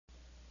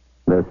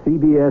The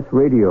CBS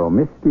Radio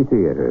Mystery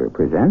Theater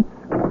presents...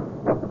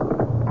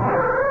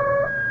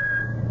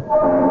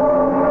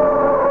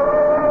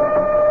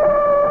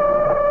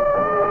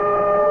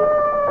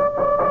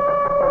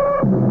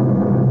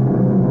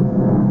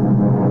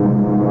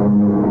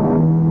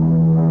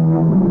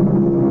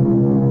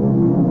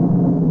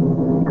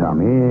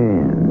 Come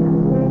in.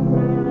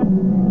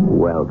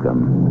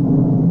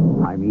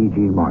 Welcome. I'm E.G.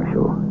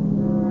 Marshall.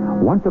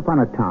 Once upon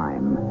a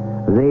time,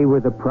 they were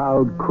the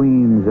proud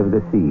queens of the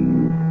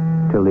seas,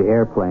 till the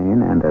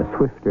airplane and a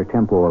swifter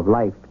tempo of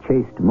life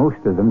chased most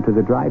of them to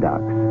the dry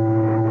docks.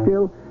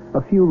 Still,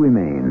 a few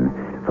remain,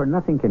 for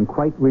nothing can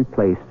quite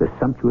replace the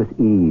sumptuous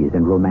ease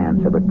and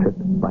romance of a trip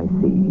by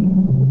sea.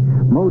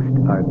 Most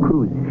are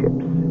cruise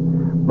ships,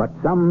 but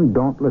some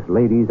dauntless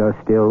ladies are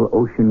still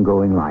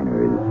ocean-going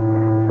liners.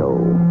 So,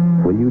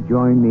 will you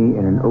join me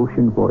in an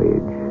ocean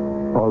voyage?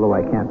 Although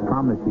I can't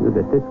promise you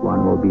that this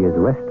one will be as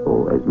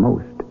restful as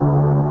most.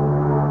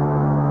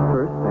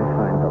 First, I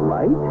find the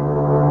light.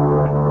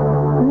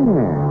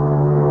 There.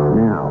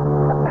 Now,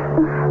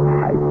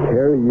 I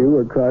carry you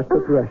across the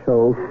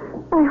threshold.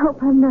 I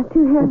hope I'm not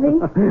too heavy.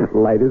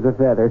 Light as a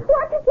feather.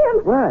 Watch it,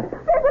 Jim. What?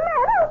 There's a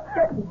man.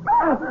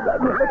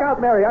 Look out,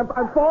 Mary. I'm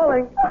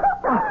falling.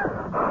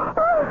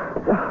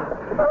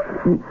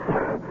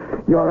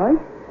 You all right?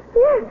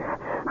 Yes.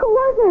 Who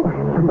was it?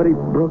 Somebody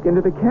broke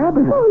into the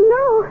cabin. Oh,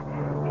 no.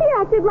 He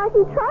acted like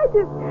he tried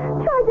to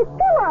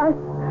kill us.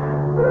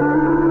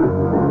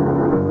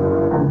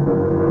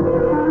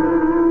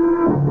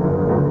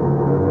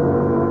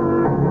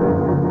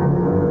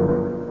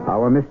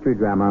 Our mystery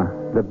drama,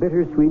 The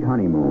Bittersweet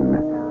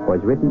Honeymoon,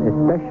 was written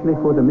especially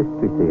for the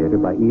Mystery Theater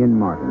by Ian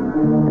Martin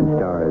and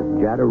stars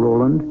Jada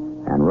Rowland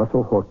and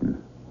Russell Horton.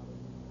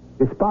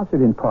 It's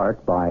sponsored in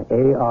part by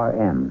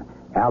ARM,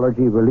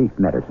 Allergy Relief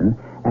Medicine,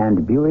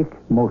 and Buick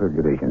Motor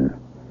Division.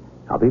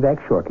 I'll be back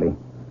shortly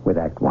with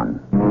Act One.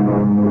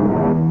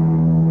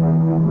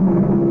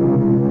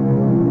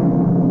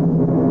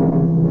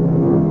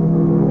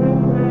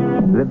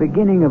 The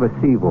beginning of a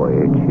sea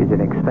voyage is an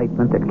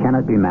excitement that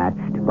cannot be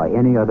matched by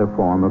any other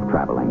form of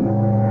traveling.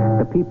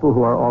 The people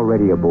who are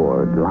already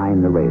aboard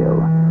line the rail.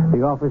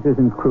 The officers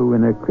and crew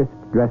in their crisp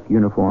dress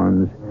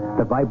uniforms.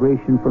 The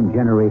vibration from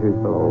generators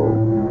below.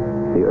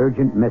 The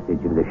urgent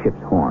message of the ship's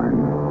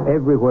horn.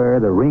 Everywhere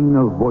the ring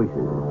of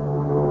voices.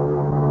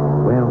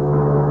 Well,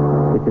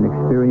 it's an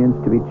experience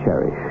to be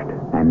cherished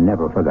and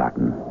never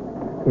forgotten.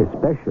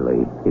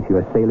 Especially if you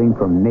are sailing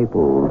from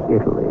Naples,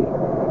 Italy,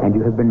 and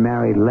you have been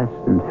married less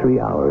than 3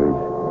 hours,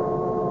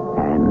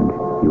 and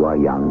you are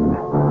young.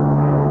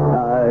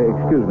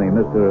 Excuse me,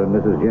 Mr. and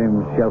Mrs.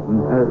 James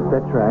Shelton.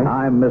 That's right.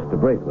 I'm Mr.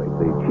 Braithwaite,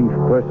 the chief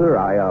purser.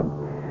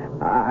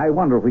 I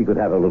wonder if we could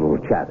have a little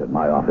chat at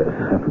my office.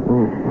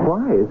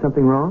 Why? Is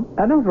something wrong?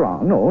 Nothing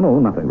wrong. No,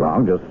 nothing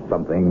wrong. Just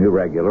something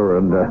irregular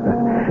and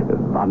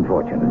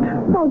unfortunate.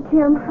 Oh,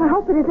 Jim, I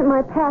hope it isn't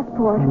my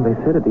passport. They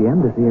said at the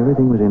embassy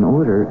everything was in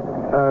order.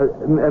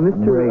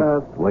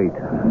 Mr.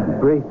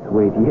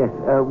 Braithwaite, yes.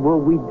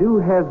 Well, we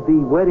do have the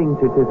wedding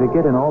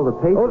certificate and all the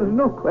papers. Oh, there's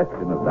no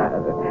question of that.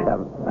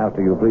 After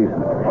you, please.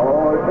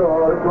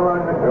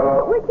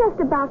 We're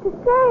just about to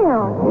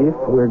sail. If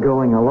we're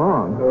going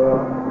along.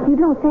 You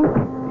don't think...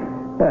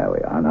 There we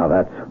are. Now,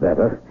 that's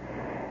better.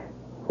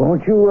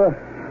 Won't you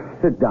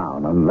sit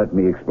down and let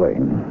me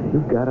explain?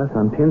 You've got us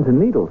on pins and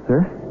needles,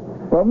 sir.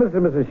 Well, Mr.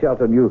 and Mrs.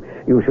 Shelton,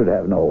 you should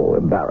have no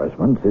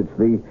embarrassments. It's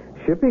the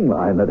shipping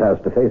line that has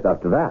to face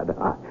up to that.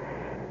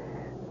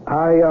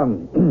 I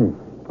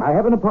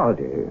have an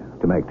apology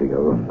to make to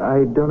you.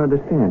 I don't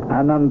understand.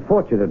 An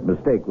unfortunate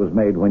mistake was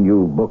made when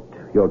you booked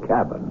your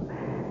cabin.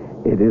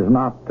 It is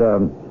not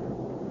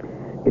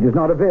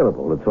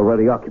available. It's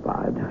already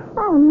occupied.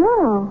 Oh,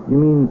 no. You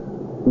mean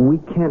we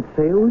can't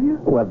sail with you?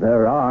 Well,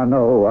 there are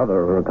no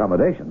other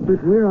accommodations.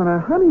 But we're on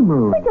our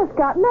honeymoon. We just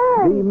got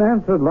married. The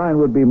Mansard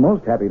line would be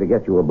most happy to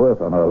get you a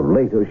berth on a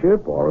later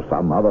ship or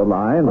some other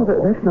line. Well,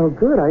 that's no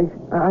good.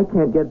 I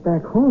can't get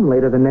back home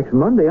later than next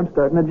Monday. I'm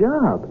starting a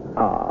job.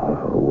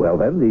 Well,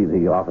 then,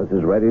 the office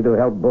is ready to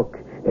help book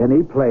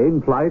any plane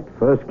flight,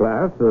 first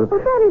class. Well,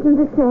 that isn't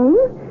the same.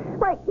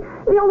 Like,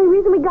 the only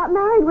reason we got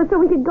married was so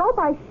we could go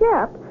by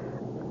ship.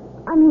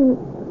 I mean...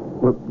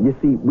 Well, you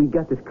see, we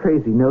got this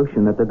crazy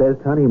notion that the best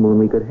honeymoon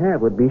we could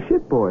have would be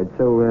shipboard,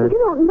 so, You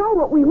don't know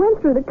what we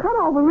went through to cut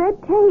all the red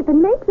tape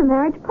and make the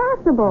marriage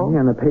possible.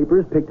 Yeah, and the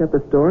papers picked up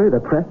the story. The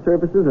press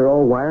services are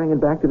all wiring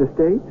it back to the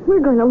States.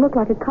 We're going to look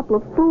like a couple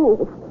of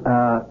fools.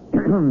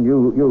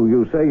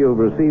 You say you've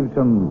received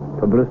some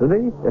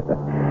publicity?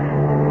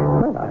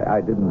 Well, I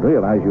didn't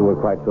realize you were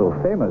quite so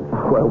famous.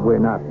 Well, we're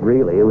not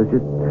really. It was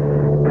just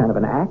kind of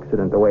an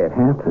accident the way it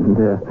happened.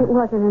 It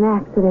wasn't an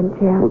accident,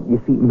 Jim. Well, you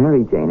see,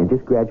 Mary Jane had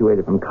just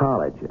graduated from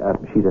college.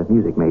 She's a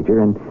music major,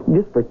 and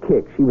just for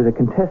kicks, she was a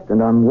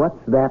contestant on What's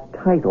That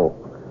Title?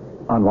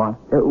 On what?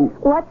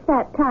 What's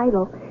That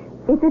Title?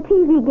 It's a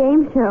TV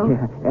game show.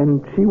 Yeah, and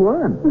she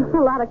won.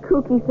 A lot of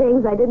kooky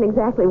things I didn't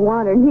exactly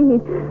want or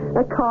need.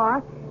 A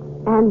car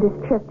and this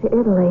trip to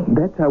Italy.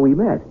 That's how we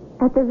met.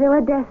 At the Villa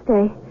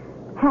d'Este.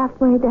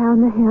 halfway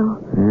down the hill.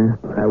 Yeah,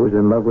 I was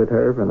in love with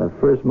her from the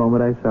first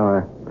moment I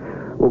saw her.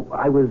 Well,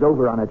 I was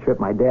over on a trip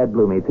my dad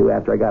blew me to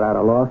after I got out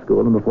of law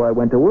school and before I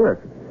went to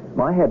work.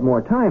 Well, I had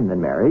more time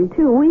than Mary.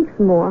 2 weeks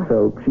more.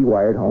 So she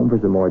wired home for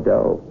some more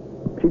dough.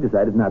 She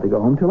decided not to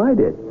go home till I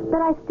did.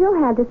 But I still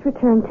had this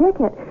return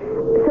ticket.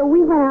 So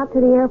we went out to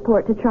the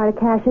airport to try to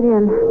cash it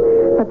in.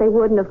 But they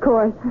wouldn't, of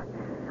course.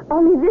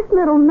 Only this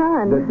little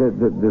nun.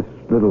 This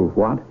little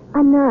what?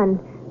 A nun.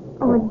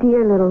 Oh, a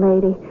dear little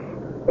lady.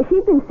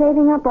 She'd been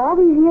saving up all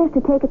these years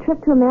to take a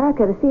trip to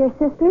America to see her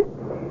sister.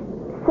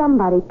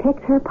 Somebody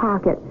picked her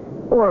pocket.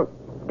 Or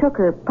took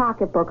her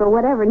pocketbook or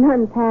whatever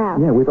nuns have.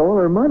 Yeah, with all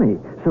her money.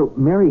 So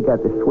Mary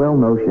got this swell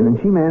notion, and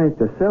she managed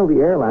to sell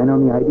the airline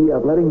on the idea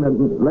of letting the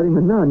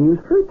nun use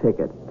her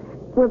ticket.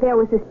 Well, there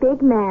was this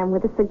big man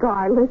with a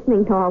cigar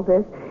listening to all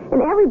this,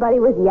 and everybody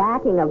was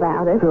yakking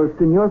about it. So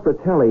Signor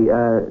Fratelli,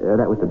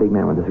 that was the big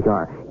man with the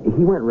cigar,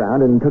 he went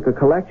round and took a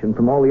collection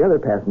from all the other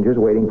passengers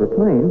waiting for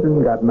planes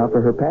and got enough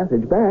for her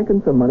passage back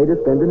and some money to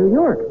spend in New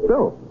York.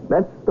 So,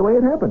 that's the way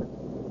it happened.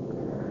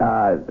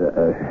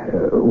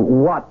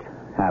 What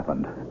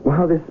happened?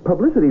 Well, this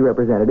publicity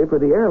representative for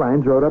the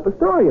airlines wrote up a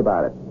story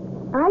about it.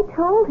 I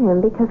told him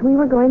because we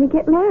were going to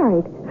get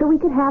married, so we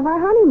could have our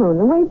honeymoon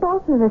the way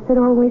both of us had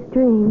always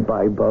dreamed.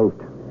 By boat.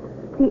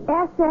 The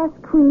SS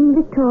Queen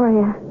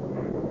Victoria.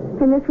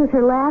 And this was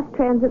her last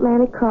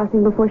transatlantic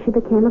crossing before she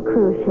became a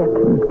cruise ship.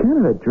 It's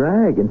kind of a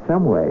drag in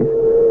some ways.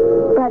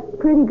 But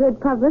pretty good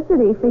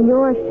publicity for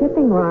your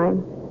shipping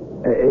line.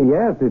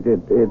 Yes, it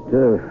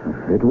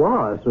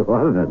was,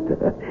 wasn't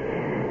it?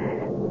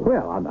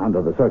 Well,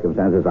 under the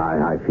circumstances,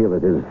 I feel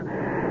it is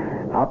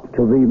up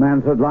to the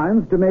Mansard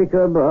Lines to make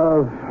an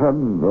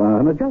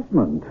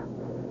adjustment.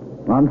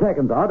 On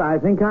second thought, I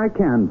think I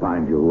can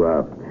find you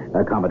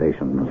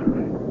accommodations.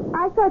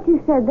 I thought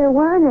you said there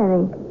weren't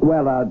any.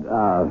 Well,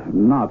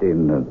 not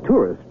in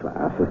tourist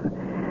class.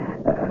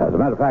 As a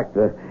matter of fact,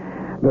 there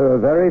are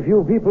very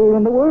few people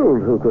in the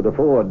world who could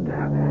afford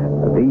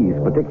these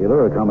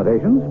particular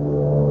accommodations.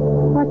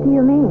 What do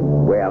you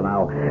mean? Well,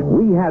 now,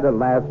 we had a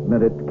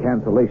last-minute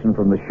cancellation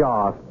from the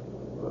Shah.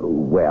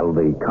 Well,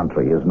 the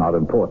country is not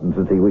important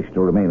since he wished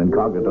to remain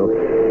incognito.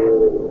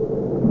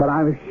 But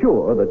I'm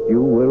sure that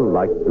you will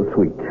like the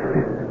suite.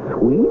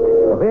 Suite?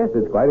 Oh, yes,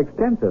 it's quite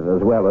extensive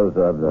as well as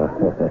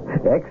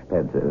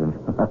expensive.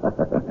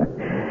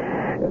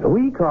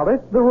 We call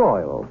it the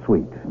Royal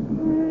Suite.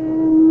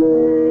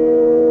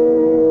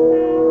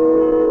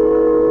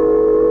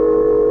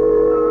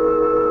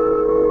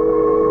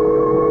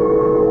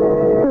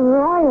 The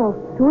Royal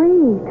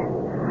Suite.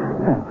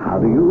 How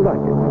do you like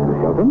it,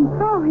 Mrs. Shelton?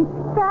 Oh, it's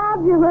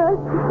fabulous.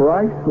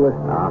 Priceless.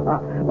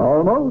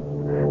 Almost.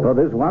 For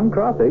this one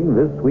crossing,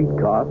 this suite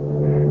costs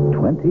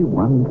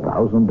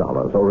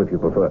 $21,000, or if you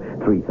prefer,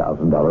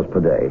 $3,000 per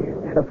day.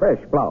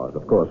 Fresh flowers,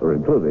 of course, are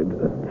included.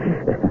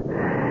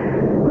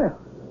 Well,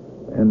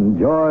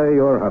 enjoy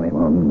your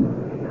honeymoon.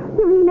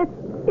 You mean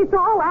it's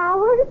all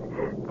ours?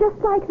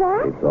 Just like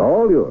that? It's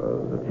all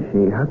yours.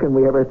 Gee, how can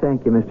we ever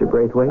thank you, Mr.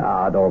 Braithwaite?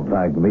 Don't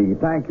thank me.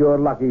 Thank your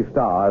lucky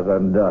stars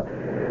and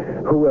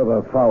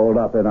whoever fouled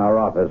up in our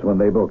office when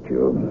they booked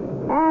you.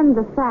 And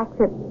the fact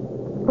that,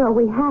 well,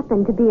 we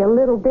happen to be a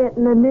little bit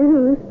in the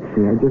news.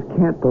 See, I just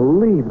can't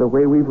believe the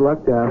way we've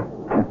lucked out.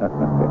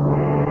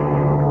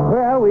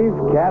 Well, we've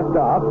cast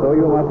off, so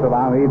you must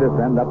allow me to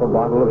send up a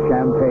bottle of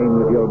champagne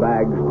with your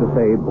bags to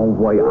say bon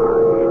voyage.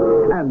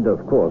 And,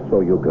 of course,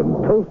 so you can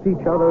toast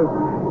each other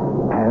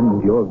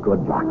and your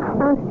good luck.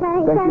 Oh,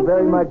 thank you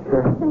very much,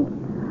 sir. Thank you.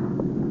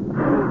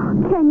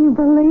 Can you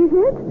believe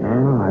it?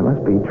 Oh, I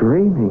must be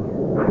dreaming.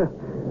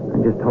 I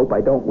just hope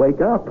I don't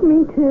wake up.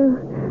 Me too.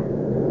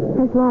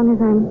 As long as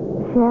I'm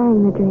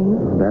sharing the dream.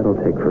 Oh, that'll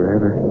take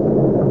forever.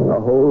 A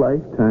whole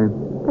lifetime.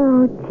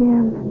 Oh,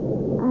 Jim,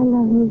 I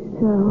love you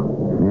so.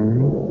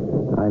 Mary,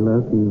 I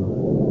love you.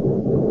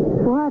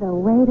 What a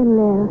way to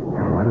live.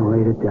 What a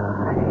way to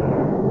die.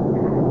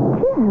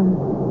 Jim.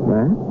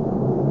 What?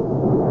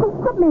 Well,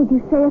 what made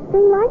you say a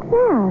thing like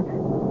that?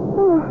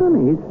 Oh,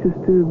 honey, it's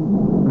just a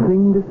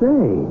thing to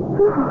say.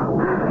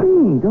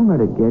 Hey, don't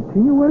let it get to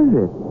you. What is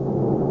it?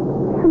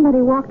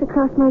 Somebody walked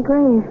across my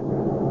grave.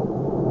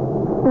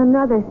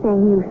 Another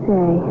thing you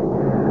say.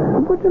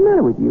 What's the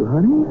matter with you,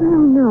 honey? I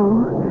don't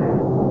know.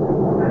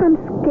 I'm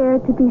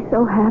scared to be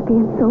so happy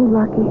and so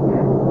lucky.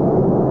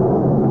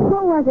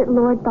 What was it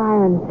Lord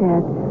Byron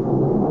said?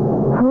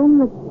 Whom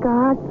the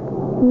gods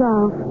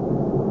love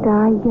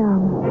die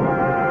young.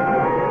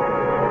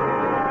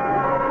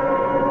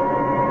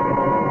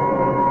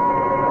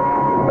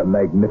 A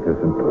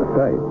magnificent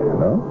sight, you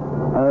know?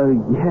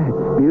 Yeah,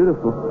 it's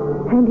beautiful.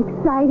 And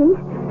exciting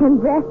and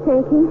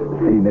breathtaking.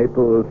 See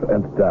Naples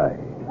and die.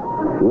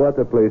 What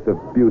a place of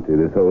beauty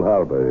this whole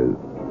harbor is.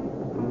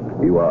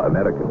 You are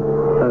American.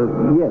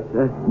 Yes,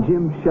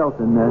 Jim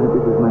Shelton.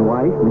 This is my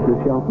wife,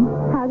 Mrs. Shelton.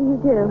 How do you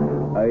do?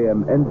 I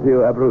am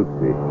Enzio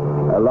Abruzzi.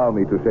 Allow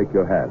me to shake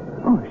your hand.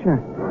 Oh, sure.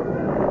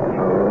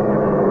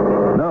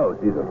 No,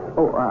 Caesar.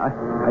 Oh, I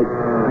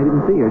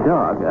didn't see your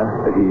dog.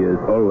 He is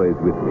always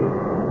with me.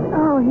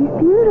 Oh, he's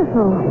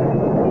beautiful.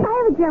 I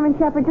have a German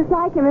Shepherd just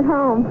like him at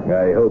home.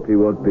 I hope he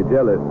won't be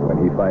jealous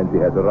when he finds he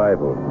has a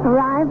rival. A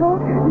rival?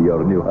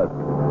 Your new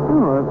husband.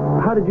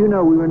 Oh, how did you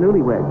know we were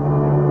newlyweds?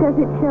 Does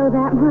it show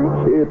that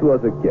much? It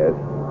was a guess,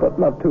 but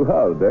not too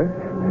hard, eh?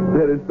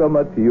 There is so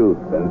much youth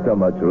and so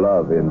much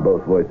love in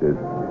both voices.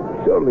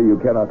 Surely you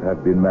cannot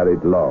have been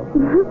married long.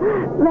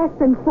 Less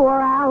than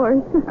 4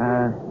 hours.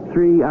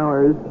 3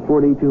 hours,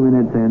 42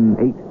 minutes, and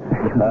 8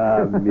 seconds.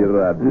 Ah,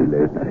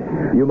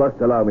 mirabile. You must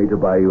allow me to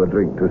buy you a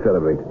drink to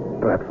celebrate.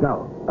 Perhaps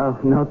now. Oh,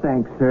 no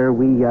thanks, sir.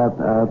 We have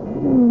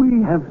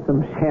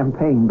some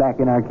champagne back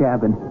in our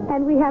cabin.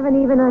 And we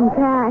haven't even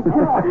unpacked.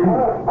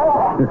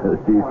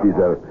 See,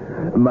 Caesar,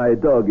 my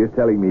dog is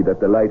telling me that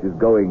the light is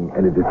going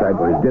and it is time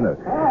for his dinner.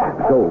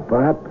 So,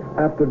 perhaps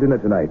after dinner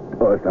tonight,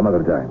 or some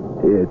other time.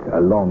 It's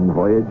a long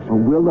voyage.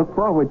 We'll look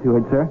forward to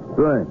it, sir.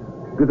 Fine.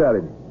 Good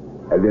morning.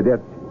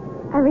 Arrivederci.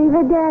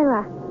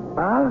 Arrivederla.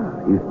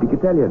 Ah, you speak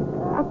Italian.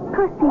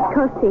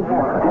 Così.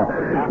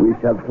 We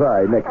shall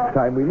try next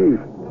time we meet.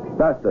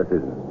 Faster,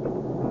 Caesar.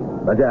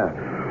 Madame,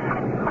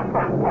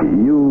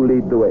 you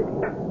lead the way.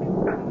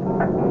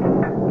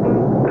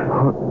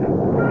 Oh,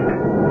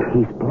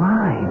 he's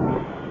blind.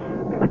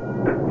 But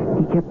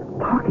he kept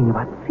talking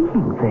about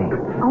seeing things.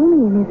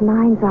 Only in his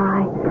mind's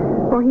eye.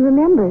 Or he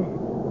remembers.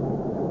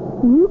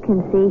 You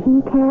can see,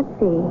 he can't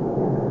see.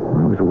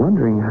 I was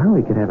wondering how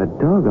he could have a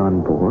dog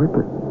on board,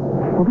 but...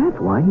 Well, that's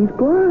why he's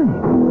blind.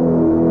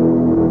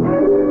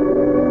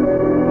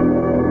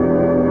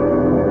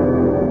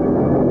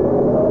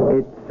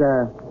 It's,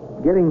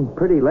 getting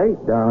pretty late,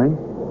 darling.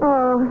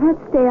 Oh,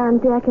 let's stay on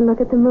deck and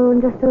look at the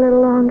moon just a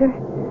little longer.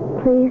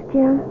 Please,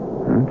 Jim?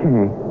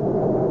 Okay.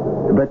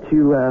 But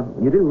you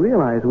do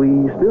realize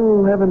we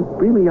still haven't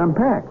really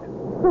unpacked.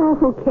 Oh,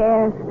 who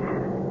cares?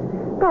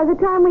 By the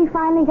time we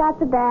finally got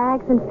the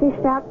bags and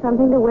fished out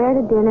something to wear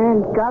to dinner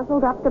and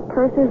guzzled up the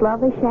purser's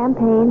lovely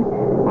champagne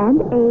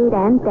and ate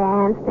and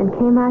danced and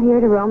came out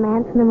here to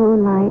romance in the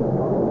moonlight,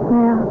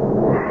 well,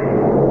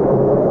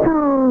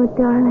 oh,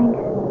 darling,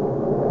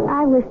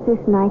 I wish this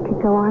night could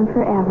go on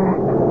forever.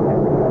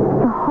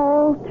 The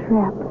whole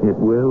trip. It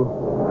will.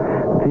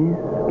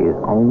 This is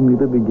only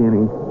the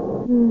beginning.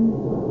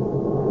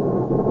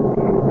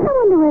 I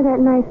wonder where that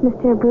nice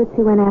Mr.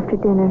 Abruzzi went after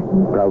dinner.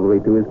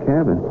 Probably to his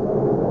cabin.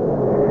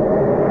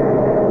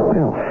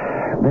 Well,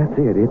 that's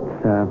it. It's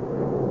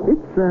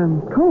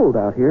cold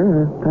out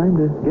here. Time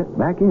to get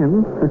back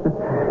in.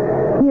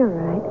 You're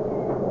right.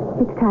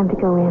 It's time to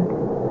go in.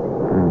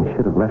 I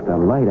should have left our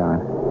light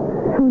on.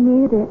 Who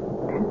needed it?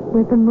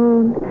 With the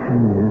moon.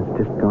 Yeah,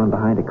 it's just gone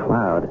behind a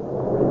cloud.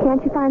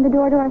 Can't you find the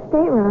door to our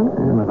stateroom?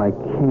 Well, if I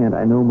can't,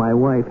 I know my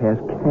wife has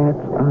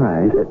cat's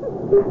eyes.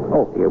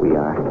 Oh, here we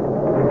are.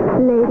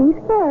 Ladies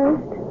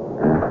first.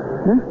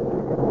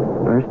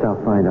 First,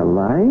 I'll find a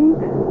light.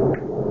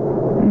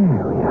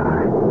 There we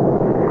are.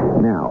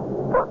 Now,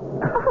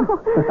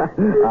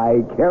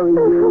 I carry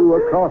you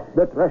across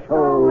the threshold.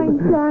 Oh, my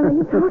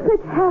darling. Oh,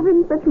 such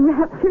heaven, such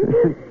rapture.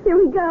 Here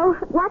we go.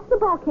 Watch the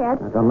bulkhead.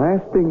 The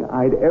last thing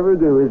I'd ever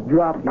do is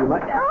drop you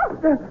like...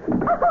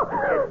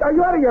 Are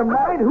you out of your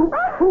mind?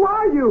 Who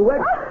are you?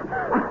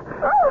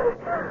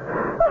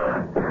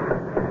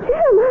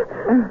 Jim!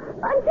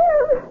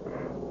 Jim!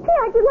 He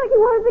acted like he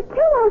wanted to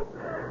kill us.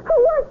 Who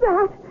was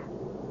that?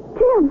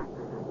 Jim!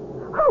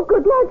 Oh,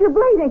 good Lord, you're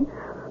bleeding.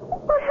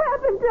 What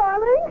happened,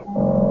 darling?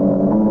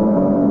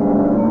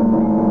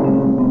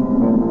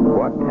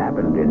 What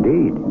happened,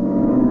 indeed?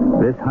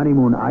 This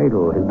honeymoon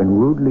idyll has been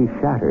rudely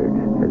shattered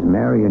as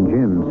Mary and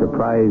Jim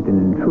surprised an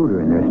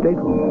intruder in their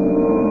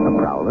stateroom. A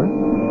prowler?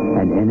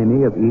 An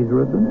enemy of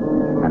either of them?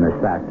 An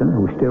assassin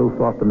who still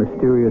thought the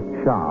mysterious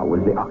Shah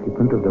was the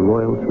occupant of the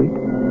royal suite?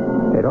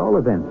 At all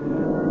events,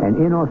 an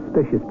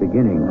inauspicious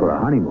beginning for a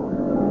honeymoon.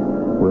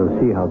 We'll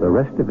see how the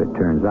rest of it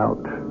turns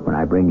out when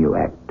I bring you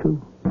Act 2.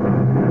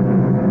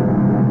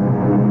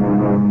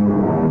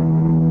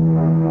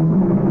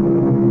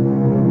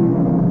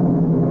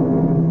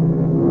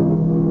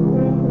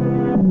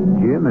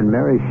 Jim and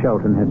Mary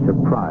Shelton had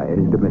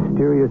surprised a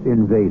mysterious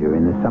invader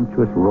in the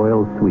sumptuous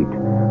royal suite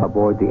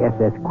aboard the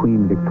SS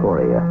Queen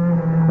Victoria,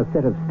 a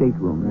set of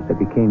staterooms that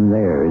became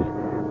theirs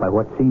by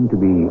what seemed to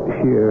be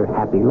sheer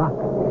happy luck.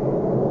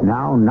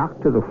 Now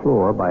knocked to the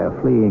floor by a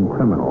fleeing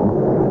criminal,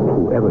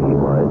 whoever he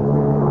was,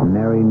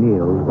 Mary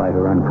kneels by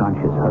her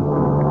unconscious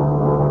husband.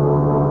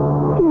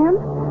 Jim?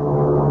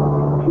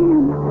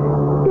 Jim,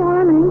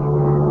 darling,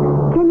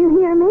 can you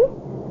hear me?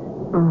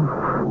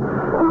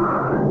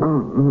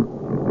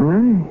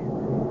 Mary?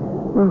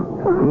 Well,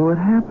 what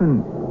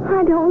happened?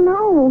 I don't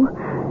know.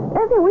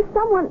 There was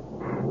someone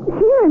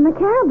here in the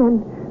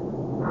cabin.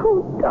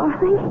 Oh,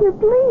 darling, you're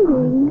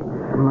bleeding.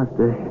 I must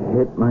have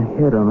hit my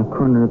head on the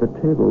corner of the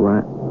table.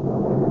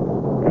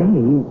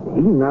 Hey,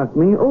 he knocked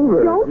me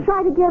over. Don't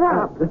try to get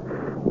up.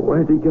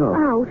 Where'd he go?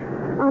 Out,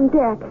 on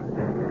deck.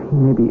 He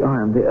may be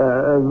armed.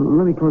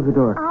 Let me close the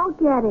door. I'll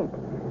get it.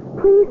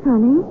 Please,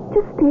 honey,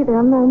 just stay there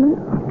a moment.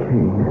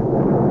 Okay.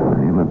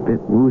 I am a bit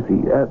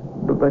woozy.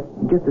 But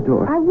get the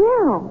door. I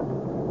will.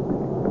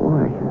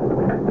 Boy,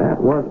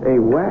 that was a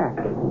whack.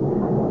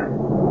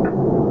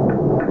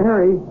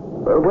 Mary,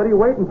 what are you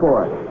waiting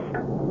for?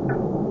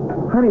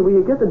 Honey, will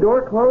you get the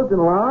door closed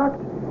and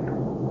locked?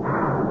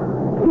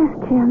 Yes,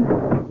 Jim.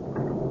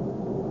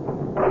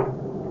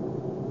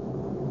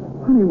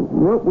 Honey,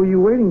 what were you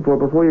waiting for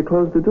before you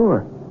closed the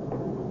door?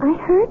 I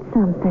heard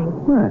something.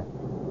 What?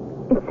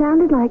 It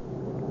sounded like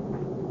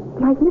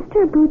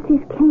Mr.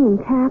 Abootsy's cane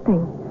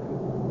tapping.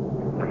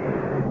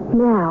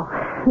 Now,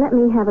 let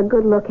me have a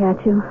good look at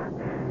you.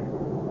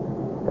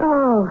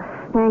 Oh,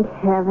 thank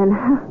heaven.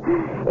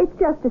 It's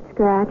just a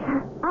scratch.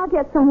 I'll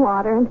get some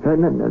water and...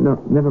 No,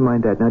 never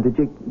mind that. Now, did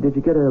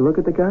you get a look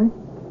at the guy?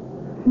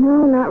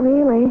 No, not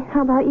really.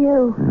 How about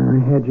you? I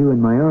had you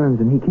in my arms,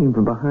 and he came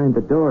from behind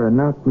the door and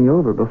knocked me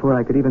over before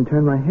I could even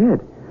turn my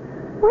head.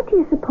 What do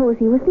you suppose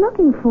he was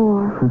looking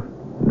for?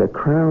 The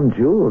crown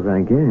jewels,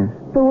 I guess.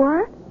 The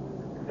what?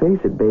 Face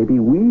it, baby,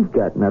 we've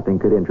got nothing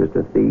could interest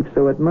a thief,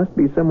 so it must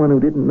be someone who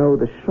didn't know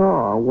the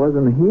Shaw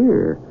wasn't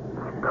here.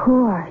 Of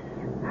course.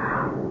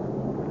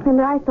 And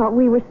I thought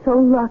we were so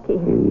lucky.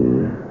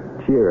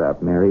 Hey, cheer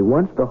up, Mary.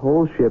 Once the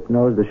whole ship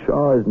knows the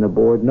Shaw isn't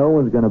aboard, no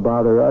one's going to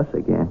bother us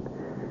again.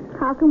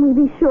 How can we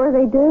be sure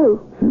they do?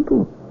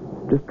 Simple.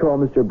 Just call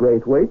Mr.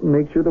 Braithwaite and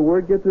make sure the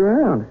word gets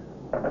around.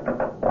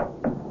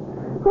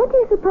 What do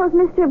you suppose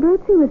Mr.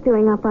 Bootsy was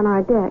doing up on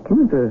our deck?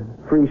 It's a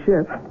free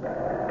ship.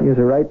 He has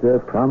a right to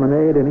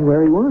promenade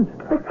anywhere he wants.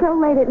 But so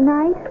late at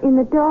night, in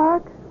the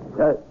dark?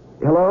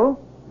 Hello?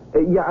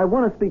 Yeah, I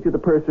want to speak to the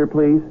purser,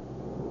 please.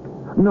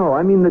 No,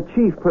 I mean the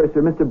chief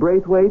purser, Mr.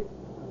 Braithwaite.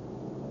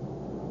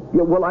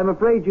 Yeah, well, I'm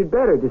afraid you'd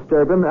better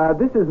disturb him.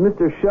 This is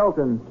Mr.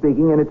 Shelton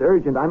speaking, and it's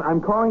urgent.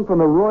 I'm calling from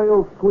the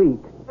Royal Suite.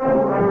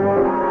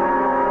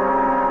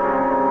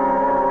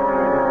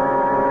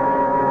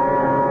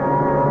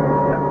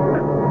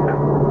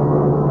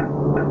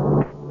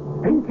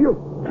 Thank you.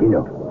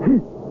 Gino.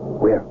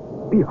 Where?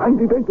 Behind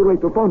the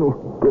ventilator funnel.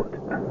 Good.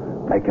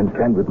 I can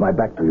stand with my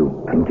back to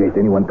you in case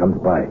anyone comes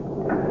by.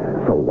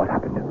 So, what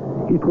happened?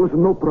 It was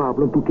no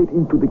problem to get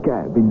into the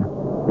cabin.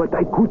 But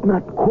I could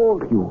not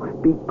call you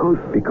because...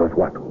 Because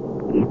what?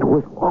 It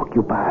was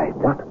occupied.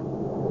 What?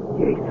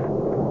 Yes.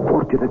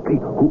 Fortunately,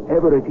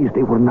 whoever it is,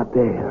 they were not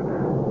there.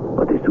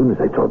 But as soon as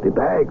I saw the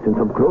bags and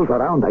some clothes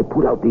around, I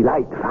put out the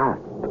light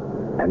fast.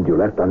 And you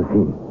left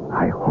unseen?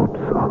 I hope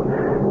so.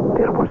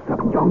 There were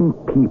some young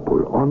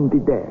people on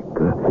the deck.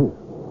 Who?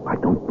 I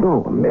don't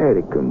know.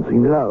 Americans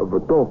in love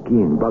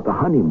talking about the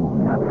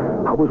honeymoon.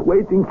 I was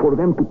waiting for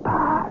them to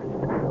pass.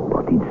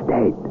 But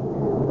instead...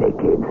 they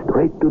came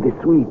straight to the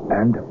suite.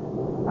 And?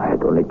 I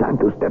had only time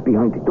to step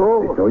behind the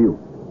door. They saw you?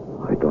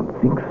 I don't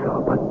think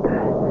so, but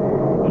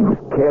he was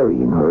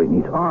carrying her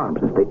in his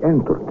arms as they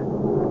entered.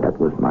 That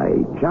was my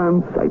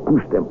chance. I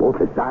pushed them both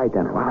aside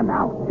and ran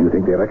out. You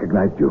think they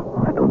recognized you?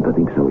 I don't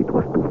think so. It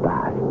was too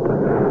fast.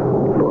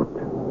 But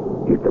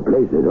if the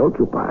place is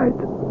occupied,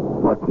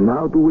 what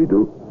now do we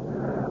do?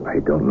 I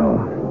don't know.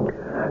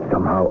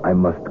 Somehow I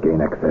must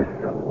gain access.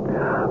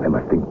 I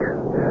must think.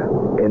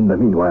 In the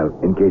meanwhile,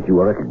 in case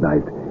you are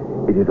recognized,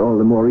 it is all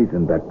the more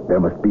reason that there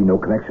must be no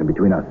connection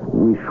between us.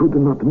 We should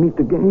not meet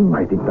again?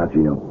 I think not,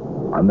 Gino.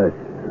 Unless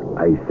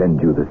I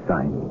send you the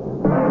sign.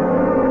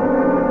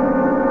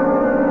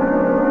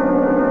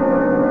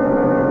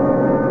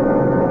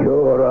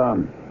 You're,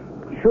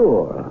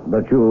 sure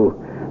that you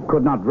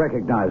could not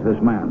recognize this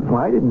man?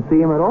 Well, I didn't see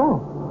him at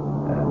all.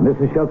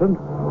 Mrs. Shelton?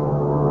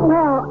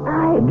 Well,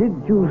 Did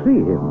you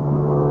see him?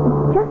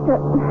 just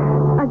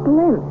a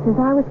glimpse as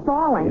I was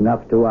falling.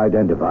 Enough to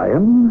identify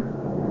him?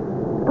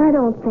 I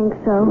don't think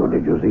Or so.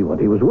 did you see what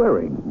he was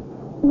wearing?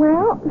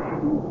 Well,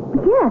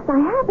 yes, I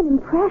have an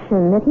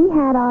impression that he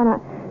had on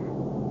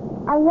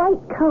a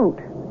white coat.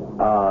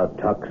 A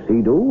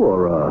tuxedo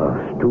or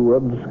a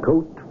steward's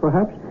coat,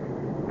 perhaps?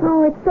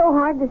 Oh, it's so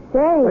hard to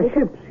say. A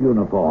ship's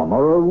uniform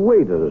or a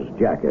waiter's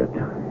jacket?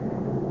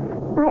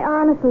 I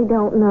honestly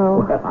don't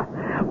know.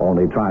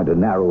 Only trying to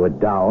narrow it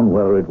down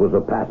whether it was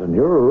a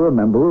passenger or a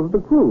member of the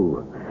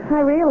crew. I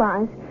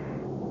realize.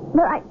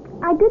 But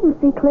I didn't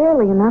see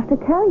clearly enough to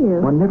tell you.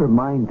 Well, never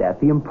mind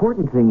that. The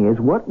important thing is,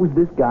 what was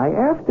this guy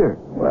after?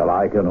 Well,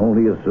 I can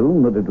only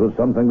assume that it was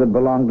something that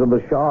belonged to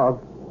the Shah.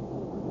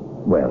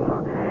 Well,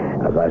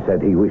 as I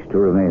said, he wished to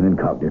remain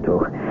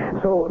incognito.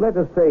 So let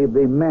us say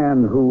the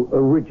man who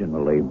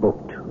originally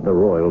booked the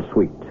Royal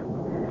Suite.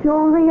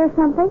 Jewelry or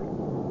something?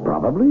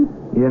 Probably.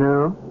 You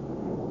know,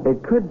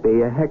 it could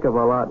be a heck of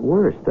a lot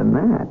worse than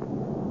that.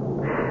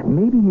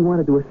 Maybe he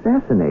wanted to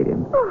assassinate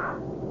him. Oh,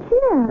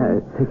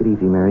 Jim. Take it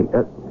easy, Mary.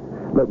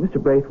 Look,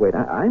 Mr. Braithwaite,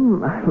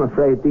 I'm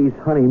afraid these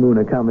honeymoon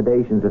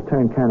accommodations have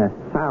turned kind of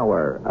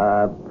sour.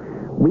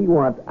 We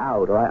want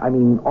out, or I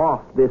mean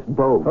off this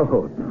boat.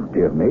 Oh,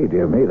 dear me,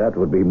 that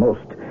would be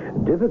most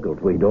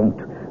difficult. We don't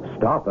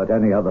stop at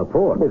any other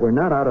port. But we're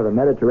not out of the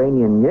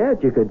Mediterranean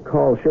yet. You could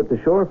call ship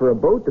to shore for a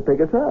boat to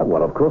pick us up.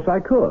 Well, of course I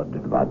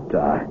could, but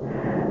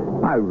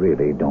I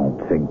really don't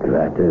think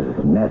that is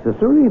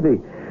necessary. The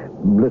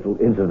little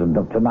incident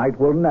of tonight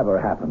will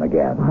never happen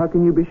again. How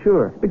can you be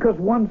sure? Because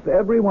once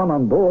everyone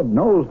on board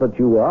knows that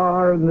you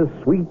are in the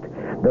suite,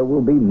 there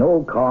will be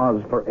no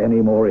cause for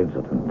any more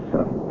incidents.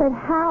 But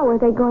how are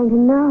they going to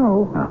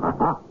know?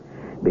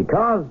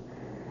 Because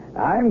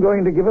I'm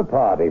going to give a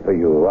party for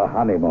you, a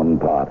honeymoon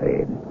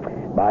party.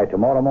 By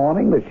tomorrow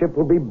morning, the ship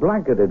will be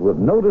blanketed with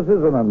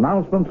notices and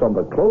announcements on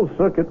the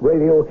closed-circuit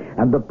radio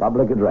and the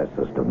public address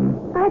system.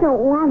 I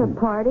don't want a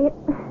party.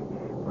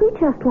 We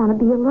just want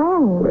to be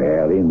alone.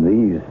 Well, in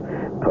these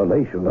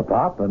palatial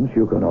apartments,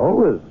 you can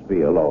always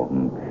be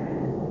alone.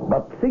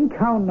 But think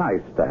how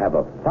nice to have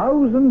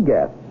 1,000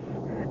 guests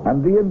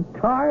and the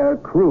entire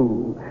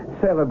crew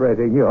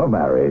celebrating your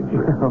marriage.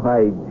 Well,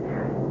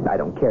 I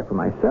don't care for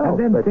myself.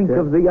 And then think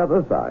of the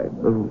other side.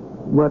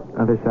 What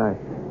other side?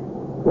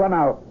 Well,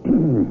 now,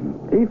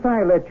 if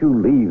I let you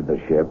leave the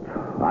ship,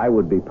 I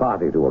would be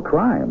party to a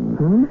crime.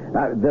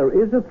 There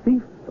is a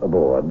thief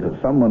aboard,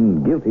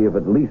 someone guilty of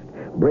at least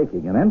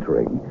breaking and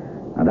entering,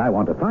 and I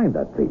want to find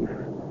that thief.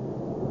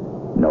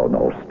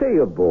 No, stay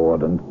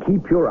aboard and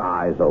keep your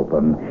eyes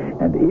open,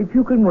 and if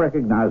you can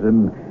recognize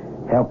him,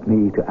 help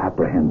me to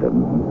apprehend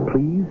him,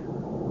 please.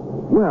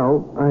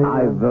 Well,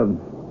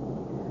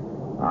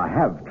 I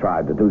have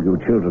tried to do you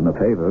children a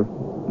favor.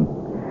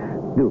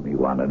 Do me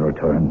one in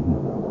return.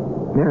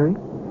 Mary?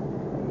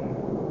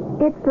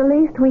 It's the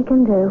least we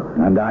can do.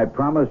 And I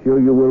promise you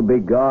will be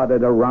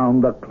guarded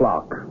around the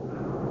clock.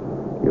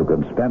 You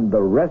can spend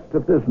the rest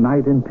of this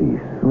night in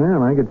peace.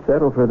 Well, I could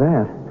settle for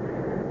that.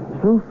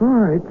 So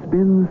far, it's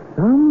been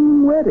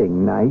some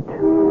wedding night.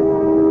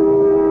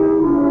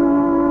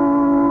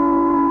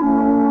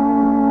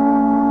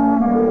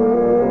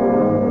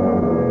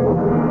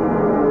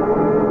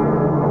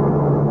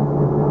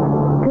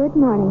 Good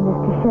morning,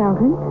 Mr.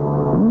 Sheldon.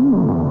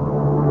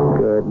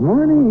 Good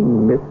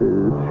morning,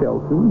 Mrs.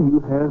 Shelton. You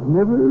have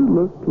never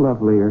looked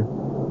lovelier.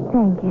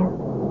 Thank you.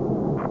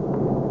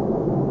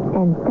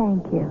 And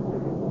thank you.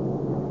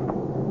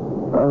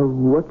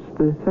 What's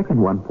the second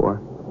one for?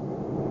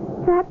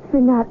 That's for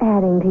not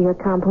adding to your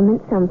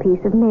compliment some piece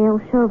of male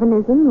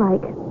chauvinism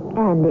like,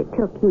 and it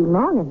took you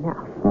long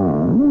enough.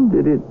 Oh,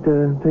 did it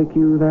take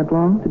you that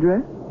long to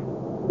dress?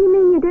 You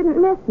mean you didn't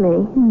miss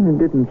me? It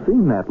didn't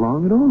seem that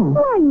long at all.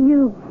 Why,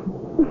 you...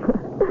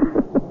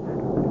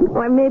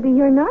 Or maybe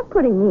you're not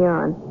putting me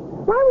on.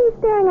 Why were you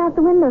staring out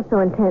the window so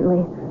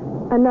intently?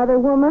 Another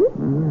woman?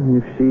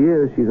 If she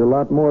is, she's a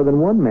lot more than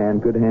one man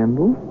could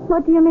handle.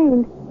 What do you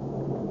mean?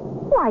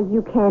 Why,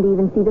 you can't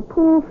even see the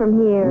pool from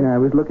here. I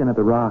was looking at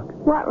the rock.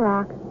 What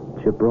rock?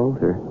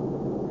 Gibraltar.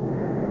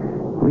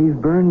 We've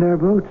burned our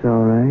boats,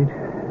 all right.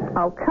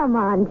 Oh, come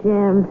on,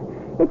 Jim.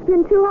 It's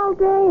been 2 whole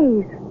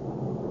days.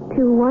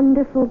 2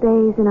 wonderful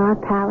days in our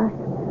palace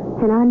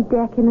and on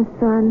deck in the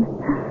sun.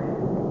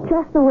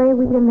 Just the way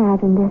we'd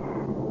imagined it.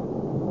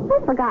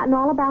 I've forgotten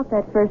all about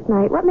that first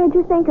night. What made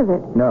you think of it?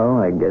 No,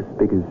 I guess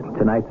because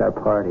tonight's our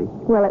party.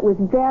 Well, it was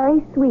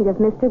very sweet of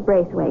Mr.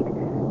 Braithwaite.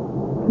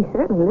 He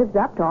certainly lives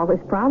up to all his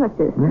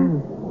promises.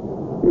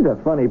 He's a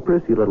funny,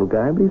 prissy little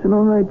guy, but he's an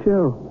all right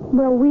Joe.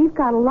 Well, we've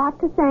got a lot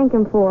to thank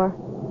him for.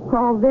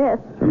 All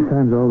this.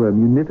 Sometimes all the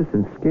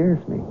munificence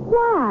scares me.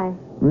 Why?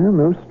 Well,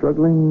 no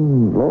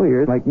struggling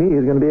lawyer like me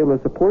is going to be able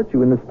to support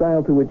you in the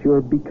style to which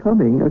you're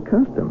becoming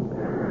accustomed.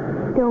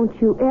 Don't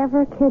you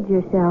ever kid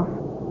yourself.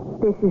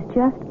 This is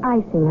just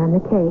icing on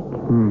the cake.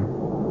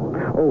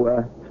 Oh,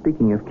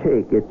 speaking of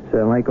cake, it's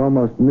like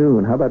almost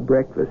noon. How about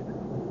breakfast?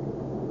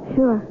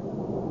 Sure.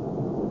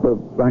 Well,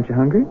 aren't you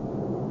hungry?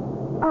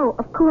 Oh,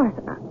 of course.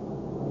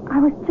 I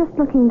was just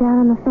looking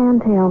down on the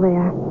fantail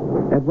there.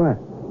 At what?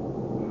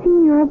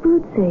 Signor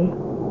Abruzzi,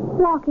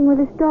 walking with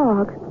his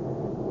dog.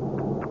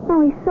 Oh,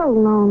 he's so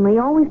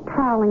lonely, always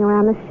prowling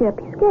around the ship.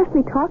 He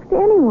scarcely talks to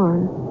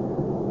anyone.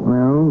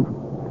 Well,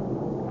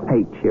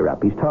 hey, cheer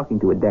up. He's talking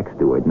to a deck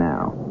steward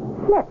now.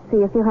 Let's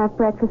see if you'll have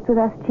breakfast with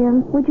us,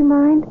 Jim. Would you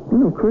mind?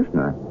 No, of course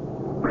not.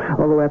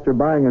 Although after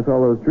buying us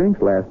all those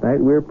drinks last night,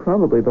 we're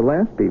probably the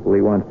last people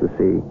he wants to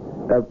see.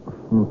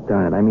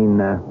 Darn it, I mean,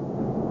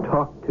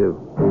 talk to.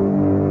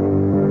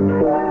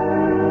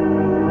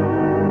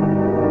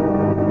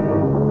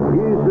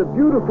 He's a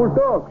beautiful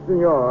dog,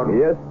 senor.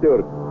 Yes,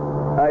 Stuart.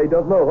 I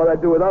don't know what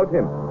I'd do without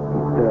him.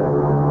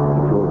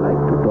 It's all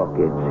right to talk,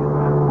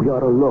 Ezio. We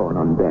are alone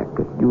on deck.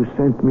 You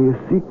sent me a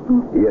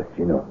signal? Yes,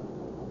 you know.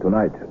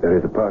 Tonight, there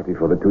is a party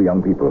for the 2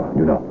 young people,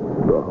 you know.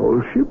 The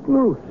whole ship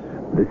knows.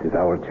 This is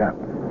our chance.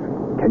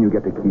 Can you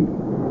get the key?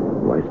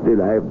 Why,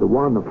 still I have the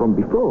one from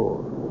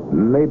before.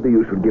 Maybe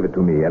you should give it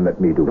to me and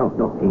let me do it.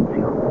 No,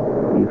 Ezio.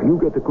 If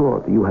you get the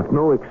code, you have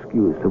no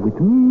excuse.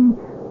 With me,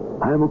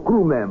 I am a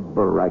crew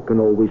member. I can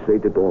always say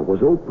the door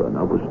was open.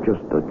 I was just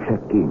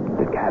checking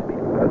the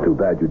cabin. Too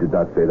bad you did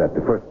not say that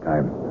the first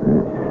time.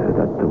 Yes,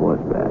 that was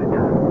bad.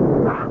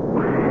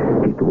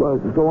 It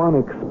was so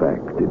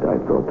unexpected. I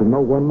thought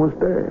no one was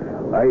there.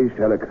 I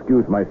shall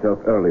excuse myself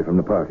early from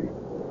the party.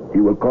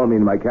 You will call me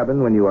in my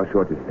cabin when you are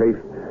sure it is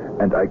safe,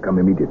 and I come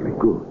immediately.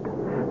 Good.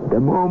 The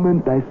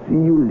moment I see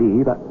you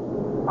leave...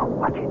 Oh,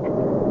 watch it.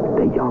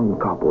 The young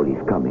couple is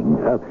coming.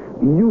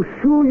 You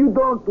sure you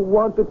don't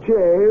want a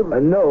chair?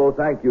 No,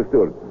 thank you,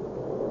 Stuart.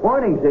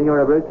 Morning,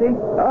 Signor Abruzzi.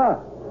 Ah,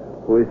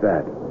 who is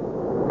that?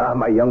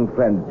 My young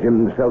friend,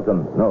 Jim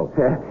Shelton. No.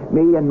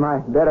 Me and my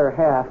better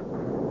half.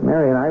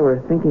 Mary and I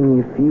were thinking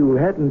if you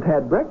hadn't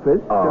had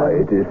breakfast...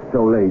 It is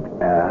so late.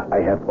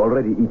 I have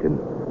already eaten.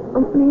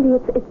 Maybe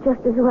it's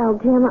just as well,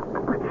 Jim.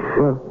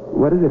 Well,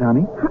 what is it,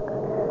 honey?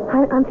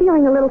 I'm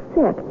feeling a little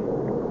sick.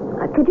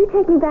 Could you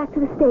take me back to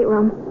the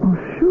stateroom? Oh,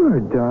 sure,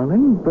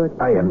 darling, but...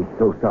 I am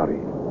so sorry.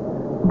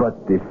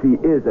 But the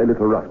sea is a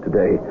little rough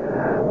today.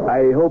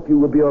 I hope you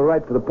will be all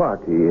right for the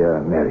party,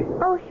 Mary.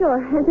 Oh, sure.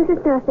 This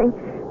is nothing.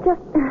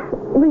 Just,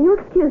 will you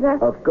excuse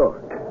us? Of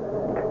course.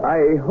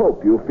 I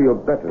hope you feel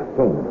better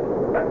soon.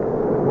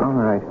 All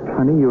right.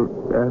 Honey, you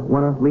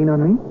want to lean on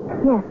me?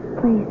 Yes,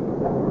 please.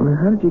 Well,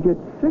 how did you get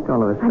sick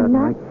all of a sudden?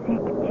 I'm not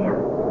sick, Jim.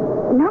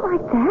 Not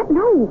like that.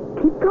 No,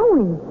 keep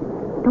going.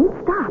 Don't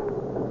stop.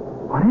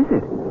 What is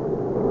it?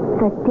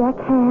 The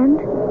deckhand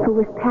who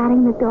was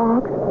patting the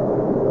dogs.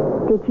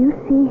 Did you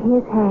see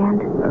his hand?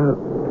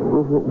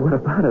 What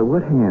about it?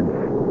 What hand?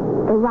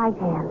 The right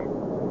hand.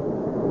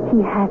 He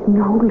has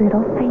no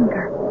little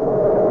finger.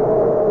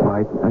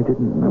 Well, I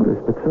didn't notice,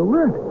 but so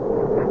what?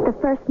 The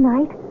first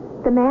night,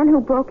 the man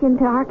who broke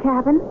into our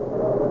cabin,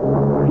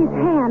 his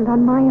hand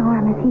on my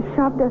arm as he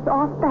shoved us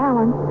off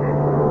balance.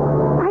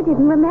 I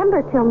didn't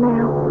remember till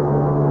now.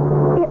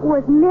 It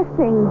was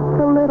missing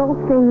the little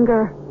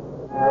finger.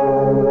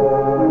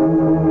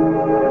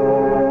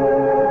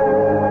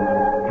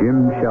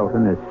 Jim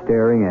Shelton is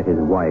staring at his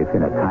wife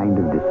in a kind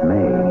of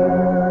dismay.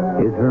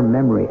 Is her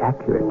memory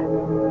accurate?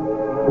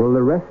 Will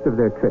the rest of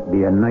their trip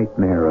be a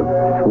nightmare of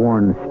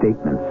sworn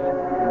statements,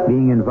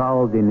 being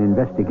involved in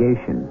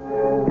investigation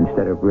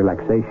instead of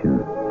relaxation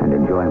and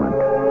enjoyment?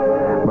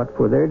 But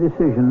for their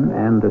decision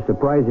and the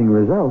surprising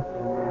results,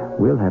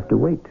 we'll have to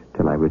wait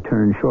till I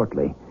return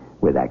shortly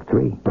with Act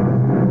 3.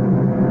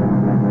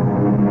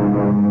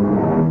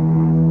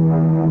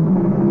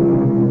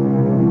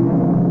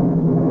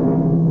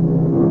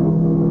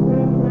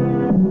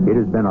 It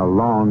has been a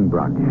long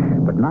brunch,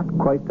 but not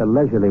quite the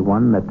leisurely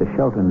one that the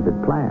Sheltons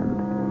had planned.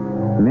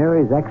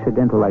 Mary's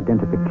accidental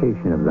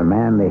identification of the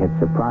man they had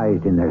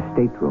surprised in their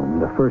stateroom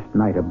the first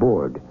night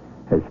aboard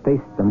has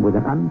faced them with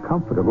an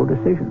uncomfortable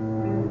decision.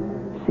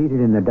 Seated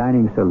in the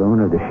dining saloon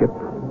of the ship,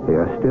 they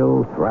are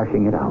still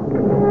thrashing it out.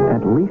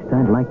 At least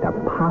I'd like to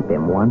pop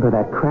him one for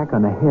that crack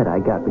on the head I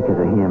got because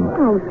of him.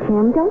 Oh,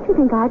 Jim, don't you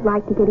think I'd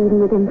like to get even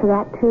with him for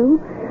that, too?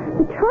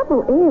 The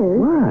trouble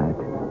is... What?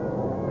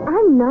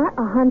 I'm not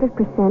 100%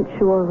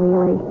 sure,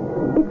 really.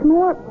 It's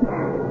more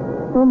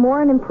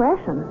an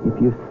impression. If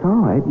you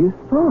saw it, you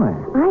saw it.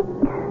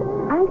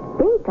 I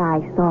think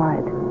I saw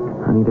it.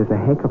 Honey, there's a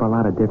heck of a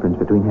lot of difference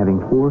between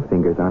having 4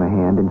 fingers on a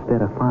hand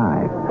instead of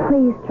 5.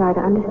 Please try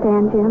to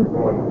understand, Jim.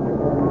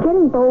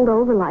 Getting bowled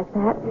over like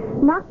that,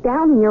 knocked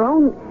down in your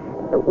own...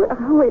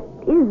 Oh, it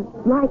is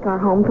like our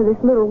home for this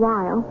little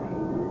while.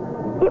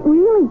 It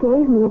really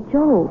gave me a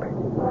jolt.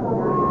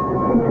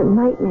 It's a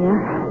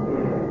nightmare.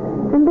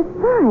 And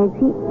besides,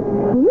 he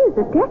is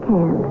a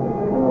deckhand.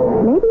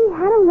 Maybe he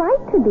had a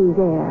right to be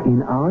there.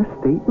 In our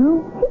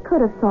stateroom? He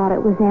could have thought it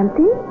was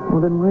empty.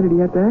 Well, then why did he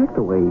have to act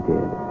the way he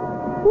did?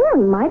 Well,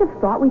 he might have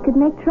thought we could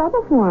make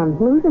trouble for him,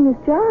 losing his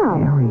job.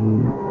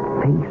 Mary,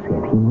 face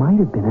it, he might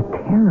have been a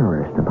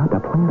terrorist about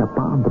to plant a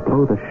bomb to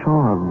blow the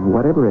Shah of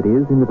whatever it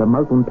is into the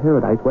Muslim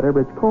paradise,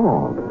 whatever it's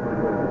called.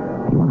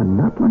 You want a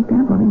nut like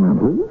that running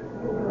around loose?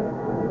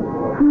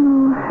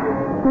 Oh,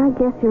 I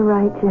guess you're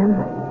right, Jim.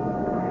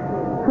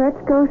 Let's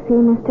go see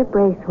Mr.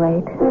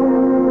 Braithwaite.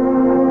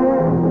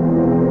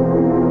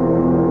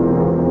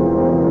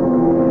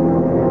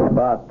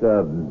 But,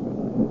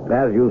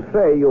 as you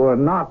say, you are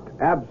not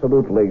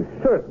absolutely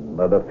certain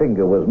that a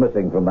finger was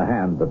missing from the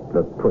hand that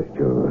pushed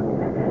you.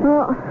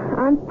 Well,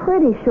 I'm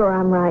pretty sure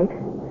I'm right.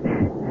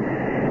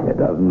 It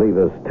doesn't leave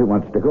us too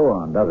much to go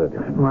on, does it?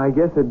 Well, I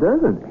guess it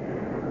doesn't.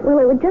 Well,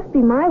 it would just be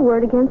my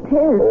word against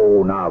his.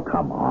 Oh, now,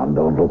 come on.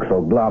 Don't look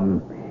so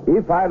glum.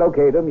 If I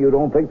locate him, you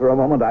don't think for a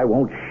moment I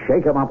won't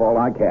shake him up all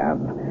I can.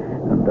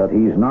 And that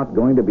he's not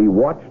going to be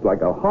watched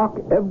like a hawk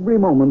every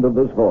moment of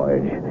this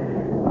voyage.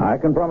 I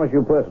can promise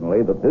you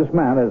personally that this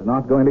man is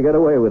not going to get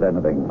away with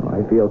anything. Oh,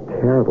 I feel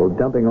terrible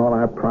dumping all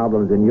our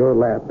problems in your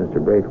lap, Mr.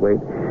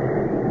 Braithwaite.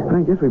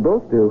 I guess we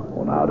both do.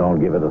 Well, now, don't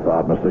give it a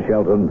thought, Mr.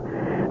 Shelton.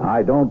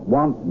 I don't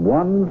want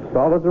one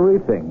solitary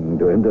thing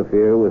to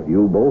interfere with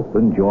you both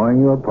enjoying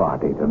your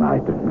party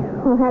tonight.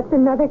 Well, that's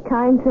another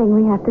kind thing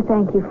we have to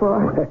thank you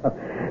for.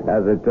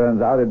 As it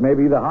turns out, it may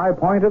be the high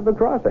point of the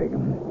crossing.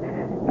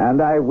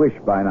 And I wish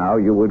by now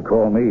you would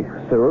call me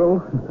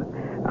Cyril.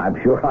 I'm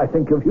sure I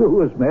think of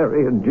you as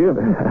Mary and Jim.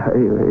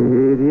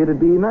 It'd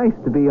be nice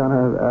to be on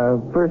a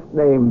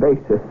first-name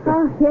basis.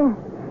 Oh, yes.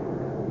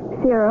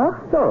 Cyril.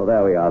 So,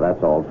 there we are.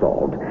 That's all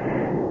solved.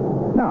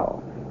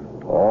 Now,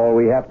 all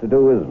we have to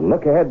do is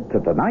look ahead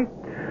to tonight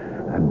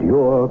and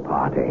your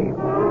party.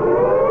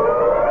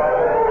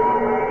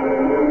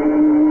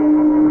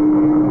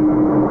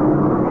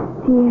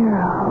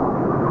 Cyril.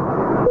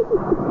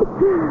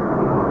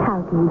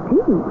 How do you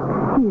do,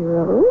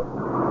 Cyril?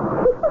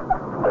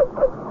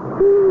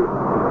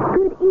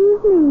 Good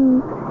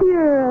evening,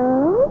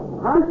 Cyril.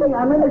 Honey,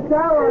 I'm in the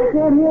shower. I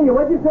can't hear you.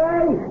 What'd you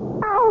say?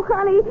 Oh,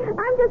 honey,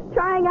 I'm just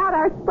trying out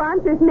our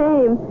sponsor's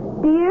name.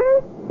 Dear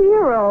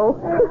Cyril.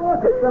 Hey,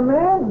 look, it's the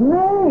man's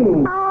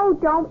name. Oh,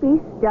 don't be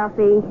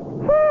stuffy.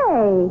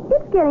 Hey,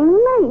 it's getting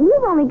late, and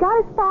you've only got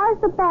as far as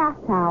the bath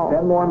towel.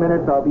 10 more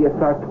minutes, I'll be a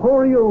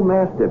sartorial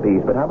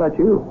masterpiece. But how about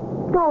you?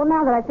 Oh,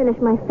 now that I finished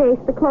my face,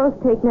 the clothes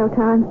take no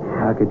time.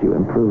 How could you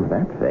improve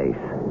that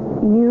face?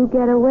 You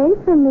get away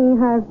from me,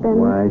 husband.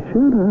 Why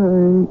should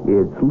I?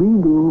 It's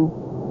legal.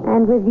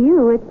 And with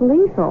you, it's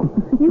lethal.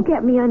 You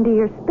get me under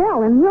your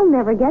spell, and we'll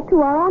never get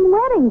to our own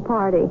wedding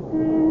party.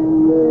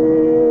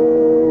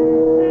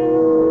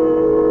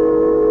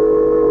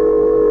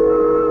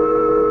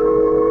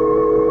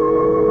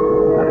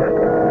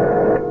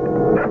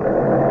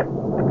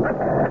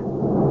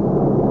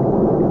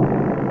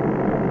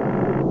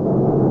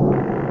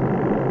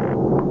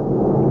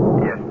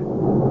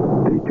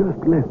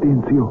 Left,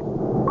 Enzio.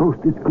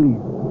 Coast is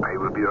clean. I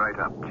will be right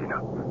up,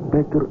 Gino.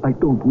 Better I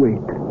don't wait.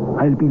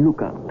 I'll be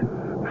lookout.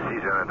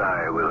 Caesar and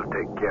I will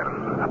take care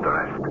of the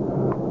rest.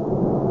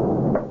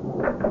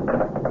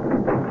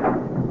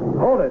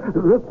 Hold it.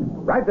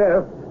 Right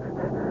there.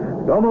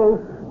 Don't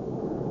move.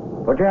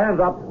 Put your hands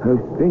up.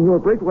 Senor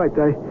Braithwaite,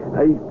 I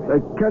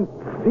can't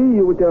see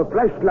you with a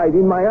flashlight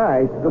in my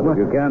eyes. If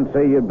you can't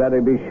see, you'd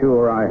better be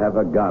sure I have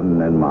a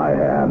gun in my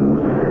hands.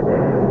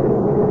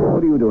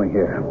 What are you doing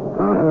here?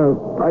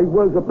 I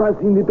was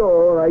passing the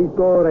door. I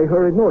thought I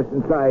heard a noise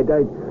inside.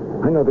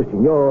 I know the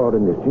senor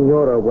and the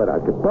senora were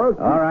at the party.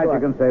 All right, you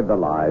can save the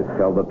lies.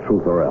 Tell the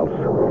truth or else.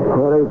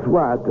 Or else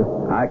what?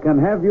 I can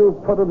have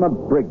you put in a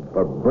brig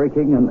for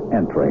breaking and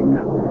entering.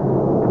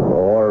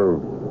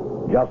 Or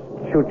just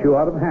shoot you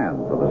out of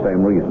hand for the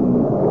same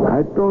reason.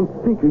 I don't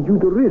think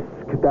you'd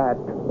risk that.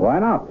 Why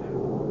not?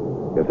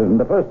 This isn't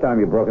the first time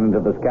you've broken into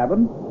this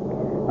cabin.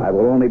 I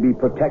will only be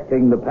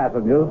protecting the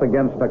passengers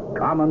against a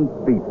common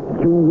thief.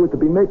 You would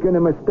be making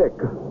a mistake.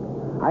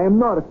 I am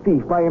not a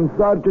thief. I am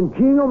Sergeant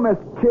Gino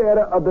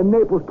Mesquera of the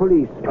Naples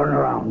Police. Turn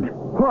around.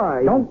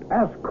 Why? Don't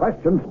ask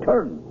questions.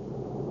 Turn.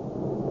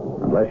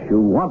 Unless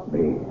you want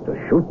me to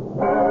shoot.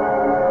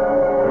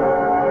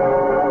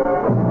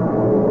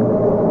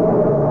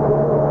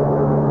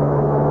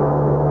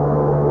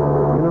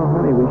 You know,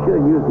 honey, we should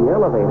have used the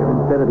elevator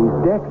instead of these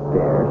deck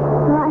stairs.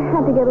 Well, I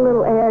had to get a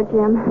little air,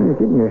 Jim. You're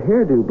getting your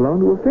hairdo blown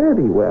to a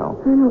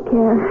fare-thee-well. I don't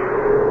care.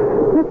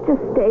 Let's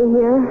just stay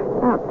here,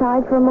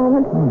 outside for a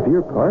moment. It's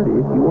your party.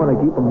 If you want to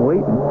keep them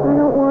waiting. I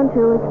don't want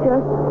to. It's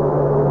just...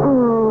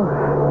 Oh.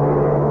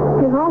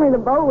 If only the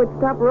boat would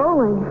stop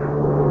rolling.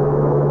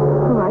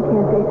 Oh, I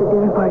can't face a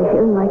dinner party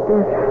feeling like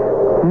this.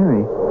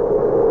 Mary,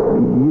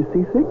 you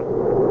seasick?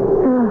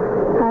 Oh,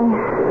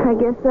 I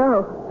guess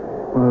so.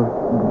 Well,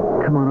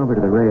 come on over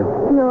to the rail.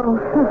 No.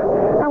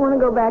 I want to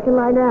go back and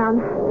lie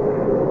down.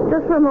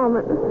 Just for a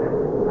moment.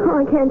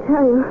 Oh, I can't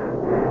tell you.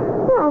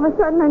 All of a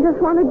sudden, I just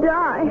want to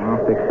die.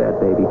 I'll fix that,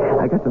 baby.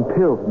 I got some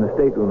pills in the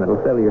stateroom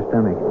that'll settle your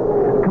stomach.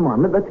 Come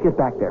on, let's get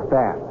back there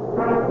fast.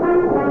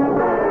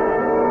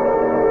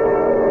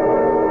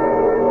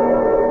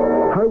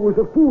 I was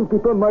a fool to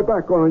turn my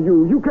back on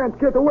you. You can't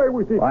get away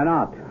with it. Why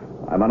not?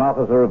 I'm an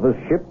officer of this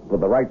ship with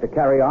the right to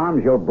carry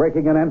arms. You're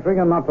breaking and entering,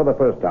 and not for the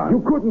first time.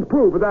 You couldn't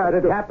prove that.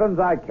 If it happens,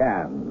 I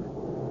can.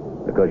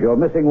 Because you're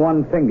missing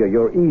one finger,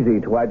 you're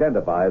easy to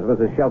identify, as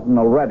Mrs. Shelton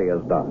already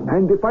has done.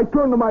 And if I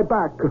turn my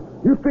back,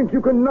 you think you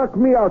can knock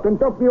me out and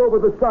dump me over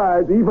the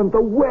side? Even the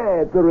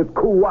weather is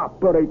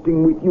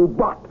cooperating with you,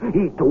 but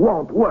it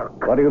won't work.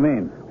 What do you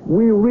mean?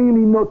 We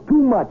really know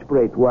too much,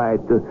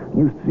 Braithwaite.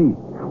 You see,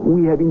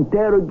 we have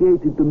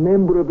interrogated the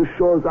member of the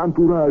show's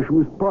entourage who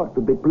is part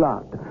of the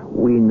plot.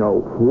 We know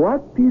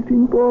what is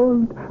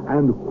involved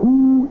and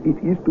who it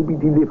is to be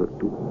delivered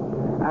to.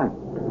 And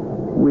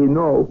we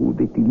know who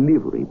the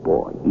delivery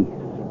boy is.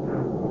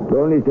 The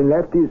only thing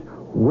left is,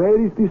 where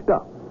is the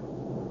stuff?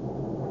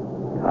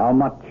 How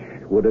much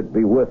would it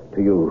be worth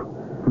to you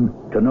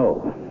to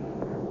know?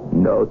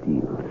 No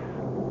deals.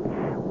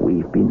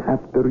 We've been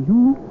after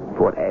you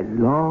for a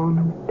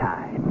long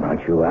time.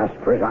 Once you asked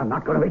for it, I'm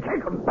not going to be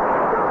taken.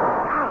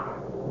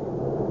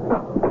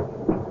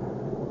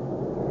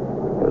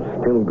 You're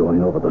still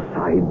going over the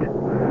side.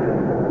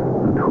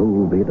 And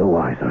who'll be the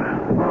wiser?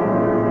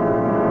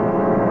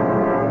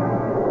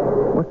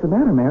 What's the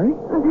matter, Mary?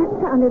 Oh, that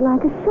sounded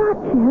like a shot,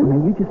 Jim. Now,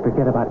 you just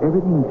forget about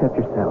everything except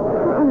yourself.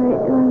 All right,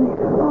 darling.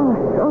 Oh,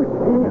 so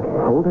sick.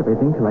 Hold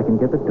everything till I can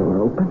get the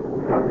door open.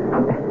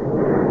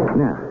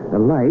 Now, the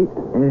light.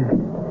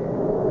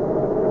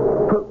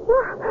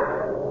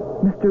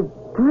 Mr.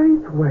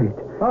 Braithwaite.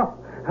 Oh,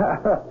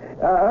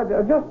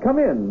 just come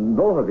in,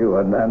 both of you,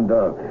 and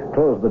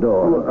close the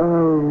door.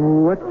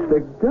 What's the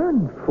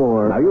gun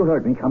for? Now, you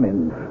heard me. Come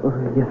in.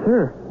 Yes,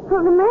 sir.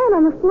 Oh, the man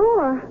on the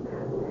floor.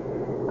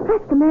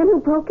 That's the man who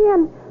broke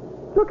in.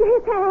 Look at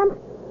his hand.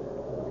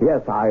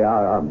 Yes,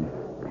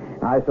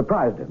 I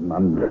surprised him,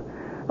 and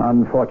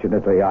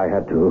unfortunately, I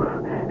had to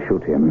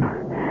shoot him.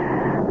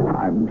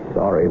 I'm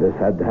sorry this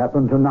had to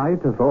happen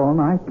tonight, of all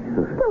nights.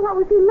 So what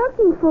was he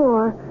looking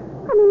for?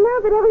 I mean, now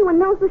that everyone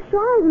knows the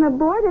Shaw isn't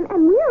aboard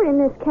and we're in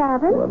this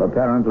cabin. Well,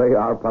 apparently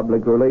our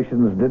public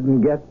relations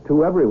didn't get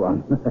to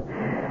everyone.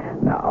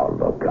 Now,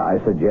 look, I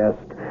suggest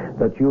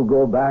that you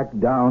go back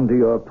down to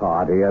your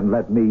party and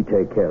let me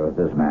take care of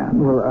this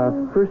man.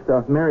 Well, first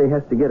off, Mary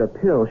has to get a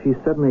pill. She's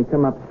suddenly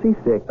come up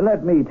seasick.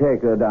 Let me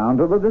take her down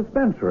to the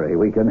dispensary.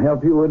 We can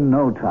help you in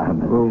no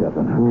time, Mr.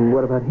 Chilton.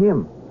 What about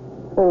him?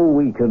 Oh,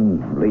 we can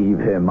leave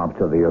him up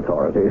to the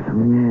authorities.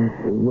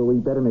 Well, we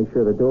better make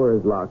sure the door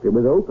is locked. It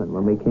was open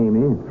when we came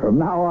in. From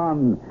now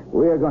on,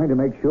 we are going to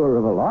make sure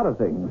of a lot of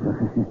things.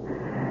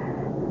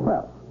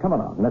 Well, come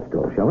along. Let's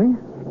go, shall we?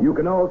 You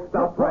can all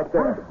stop right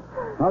there.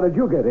 How did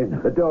you get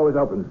in? The door was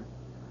open.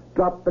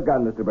 Drop the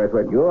gun, Mr.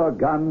 Braithwaite. Your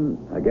gun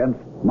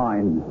against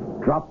mine.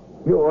 Drop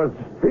yours.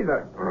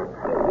 Caesar.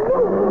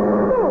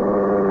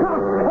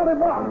 Cut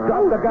him off.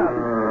 Drop the gun.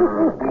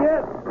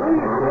 Yes.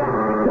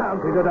 Down,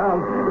 Caesar,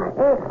 down.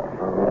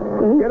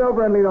 Get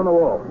over and lean on the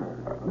wall.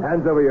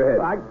 Hands over your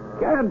head. I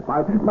can't.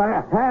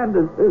 My hand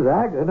is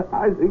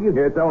agonizing.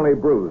 It's only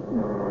bruised.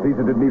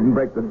 Caesar didn't even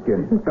break the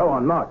skin. Go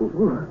on, march.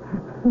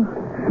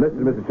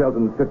 Mr. and Mrs.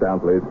 Shelton, sit down,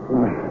 please.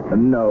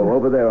 No,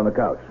 over there on the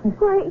couch.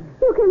 Why,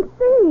 you can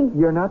see.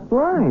 You're not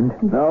blind.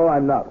 No,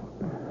 I'm not.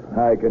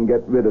 I can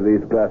get rid of these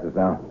glasses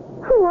now.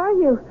 Who are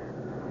you?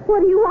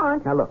 What do you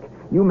want? Now, look,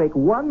 you make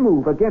one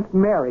move against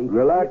Mary.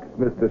 Relax,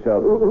 Mr.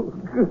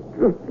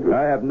 Shelton.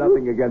 I have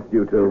nothing against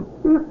you two.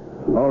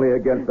 Only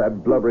against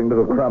that blubbering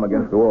little crumb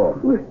against the wall.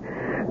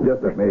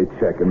 Just let me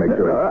check and make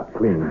sure it's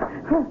clean.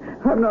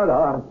 I'm not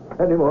armed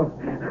anymore.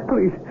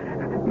 Please,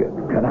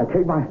 can I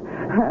take my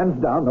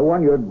hands down? The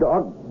one your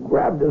dog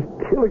grabbed is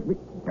killing me.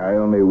 I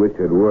only wish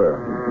it were.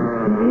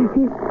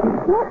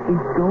 What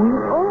is going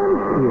on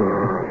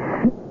here?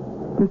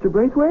 Mr.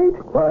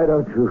 Braithwaite? Why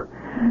don't you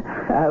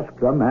ask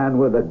the man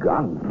with a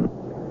gun?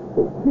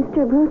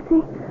 Mr.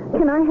 Brucey,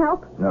 can I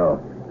help? No.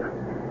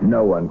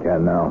 No one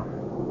can now.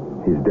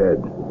 He's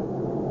dead.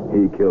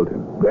 He killed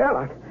him. Well,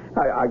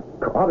 I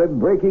caught him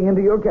breaking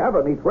into your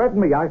cabin. He threatened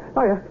me. I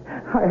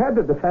had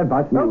to defend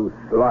myself. You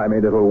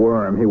slimy little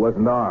worm. He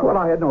wasn't armed. Well,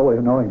 I had no way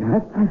of knowing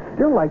that. I'd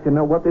still like to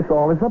know what this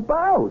all is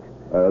about.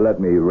 Let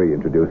me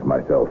reintroduce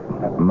myself.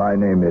 My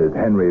name is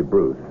Henry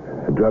Bruce,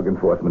 Drug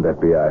Enforcement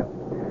FBI.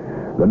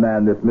 The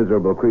man this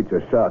miserable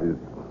creature shot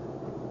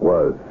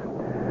was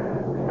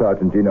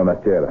Sergeant Gino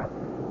Mascara,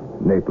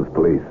 Naples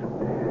Police.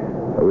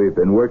 We've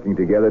been working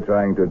together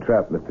trying to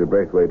trap Mr.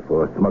 Braithwaite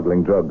for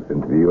smuggling drugs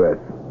into the U.S.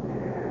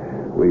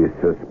 We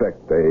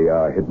suspect they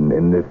are hidden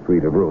in this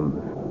suite of rooms.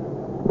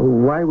 Well,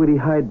 why would he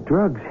hide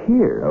drugs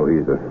here? Oh,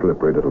 he's a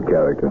slippery little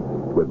character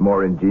with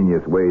more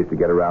ingenious ways to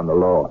get around the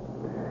law.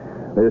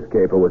 This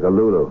caper was a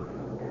Lulu.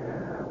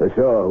 The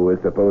Shaw, who is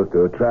supposed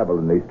to travel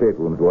in these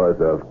staterooms, was,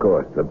 of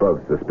course,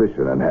 above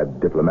suspicion and had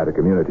diplomatic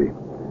immunity.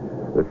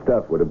 The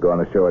stuff would have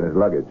gone ashore in his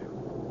luggage.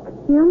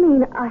 You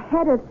mean a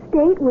head of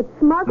state would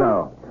smuggle?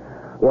 No.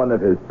 One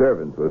of his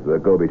servants was the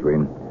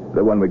go-between,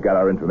 the one we got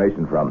our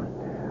information from.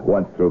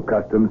 Once through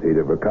customs, he'd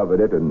have recovered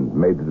it and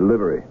made the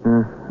delivery.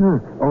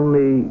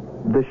 Only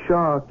the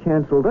Shaw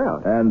canceled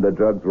out. And the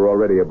drugs were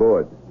already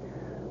aboard.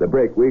 The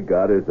break we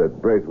got is that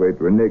Braithwaite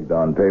reneged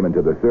on payment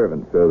to the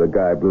servant, so the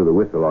guy blew the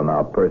whistle on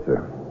our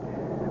purser.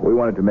 We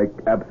wanted to make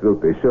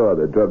absolutely sure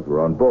the drugs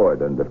were on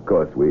board, and of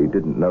course we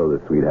didn't know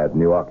the suite had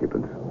new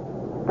occupants.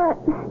 But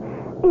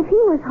if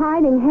he was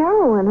hiding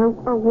heroin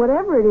or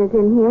whatever it is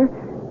in here,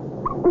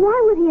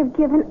 why would he have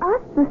given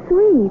us the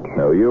suite?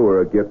 No, you were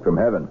a gift from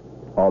heaven,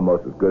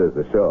 almost as good as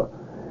the Shaw.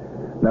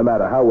 No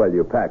matter how well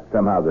you packed,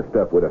 somehow the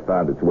stuff would have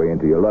found its way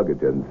into your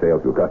luggage and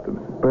sailed through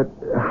customs. But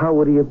how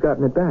would he have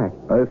gotten it back?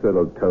 This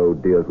little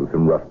toad deals with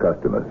some rough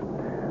customers.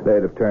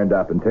 They'd have turned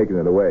up and taken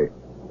it away.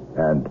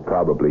 And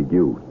probably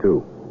you,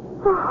 too.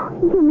 Oh,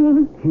 you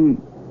mean...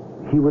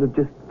 He would have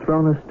just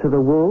thrown us to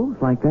the wolves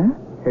like that?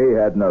 He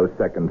had no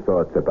second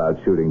thoughts about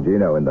shooting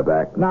Gino in the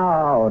back.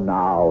 Now,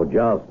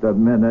 just a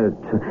minute.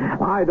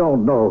 I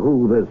don't know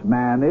who this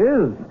man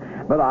is,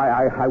 but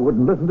I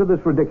wouldn't listen to this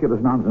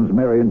ridiculous nonsense,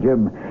 Mary and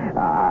Jim.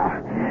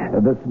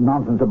 This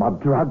nonsense about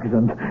drugs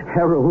and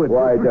heroin.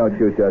 Why don't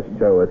you just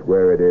show us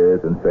where it is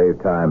and save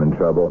time and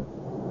trouble?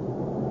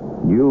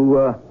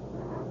 You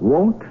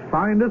won't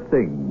find a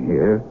thing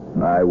here.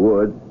 I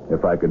would,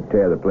 if I could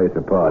tear the place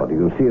apart. Do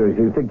you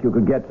seriously think you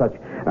could get such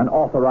an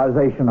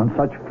authorization on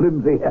such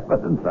flimsy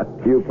evidence?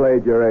 You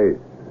played your ace.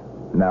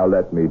 Now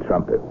let me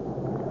trump it.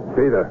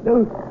 Caesar.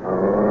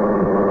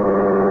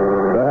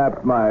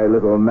 Perhaps my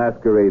little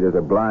masquerade as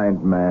a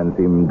blind man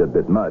seemed a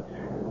bit much,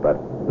 but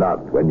not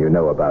when you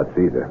know about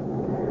Caesar.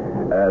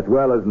 As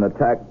well as an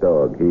attack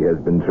dog, he has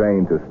been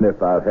trained to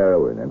sniff out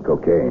heroin and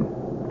cocaine.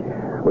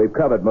 We've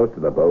covered most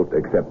of the boat,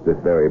 except this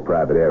very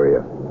private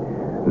area.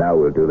 Now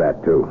we'll do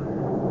that, too.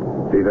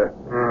 Caesar,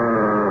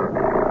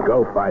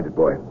 go find it,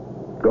 boy.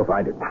 Go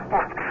find it.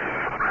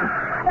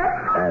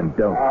 And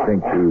don't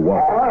think we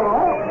won't.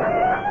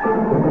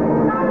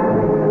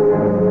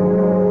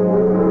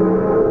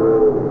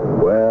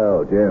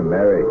 Well, Jim,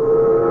 Mary,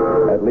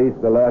 at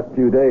least the last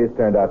few days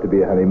turned out to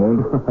be a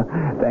honeymoon.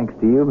 Thanks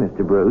to you,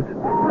 Mr. Bruce.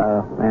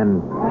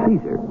 And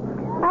Caesar.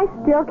 I I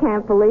still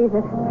can't believe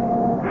it.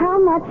 How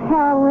much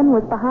heroin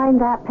was behind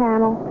that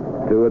panel?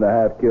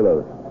 2.5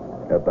 kilos.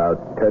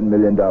 About $10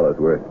 million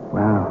worth.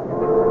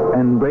 Wow.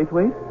 And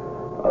Braithwaite?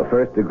 A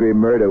first-degree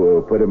murder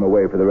will put him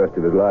away for the rest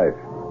of his life.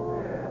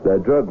 The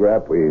drug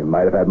rap we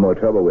might have had more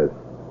trouble with.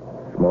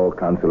 Small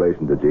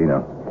consolation to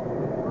Gino.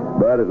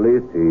 But at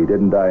least he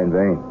didn't die in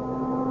vain.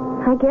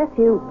 I guess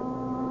you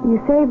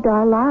saved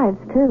our lives,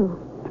 too.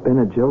 It's been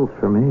a jolt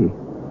for me.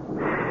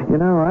 You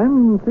know,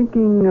 I'm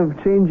thinking of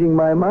changing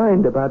my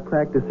mind about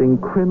practicing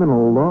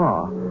criminal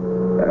law.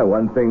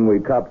 One thing we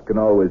cops can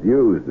always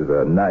use is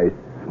a nice,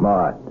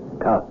 smart,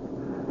 tough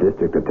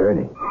district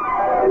attorney.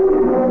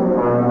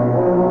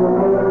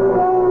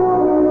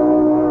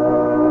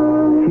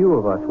 Few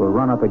of us will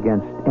run up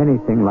against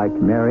anything like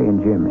Mary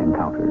and Jim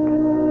encountered.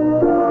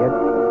 Yet,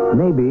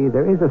 maybe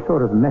there is a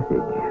sort of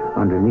message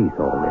underneath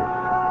all this.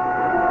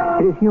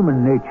 It is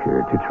human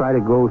nature to try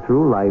to go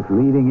through life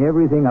leading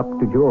everything up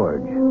to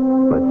George.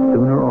 But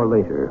sooner or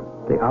later,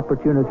 the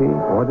opportunity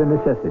or the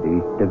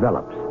necessity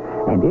develops.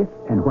 And if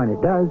and when it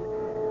does,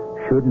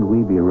 shouldn't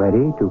we be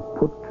ready to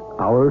put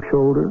our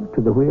shoulder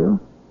to the wheel?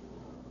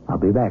 I'll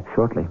be back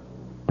shortly.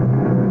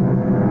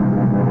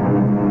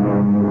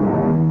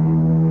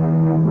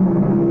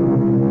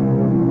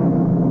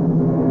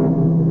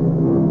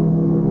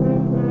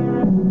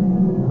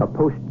 A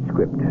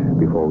postscript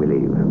before we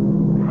leave.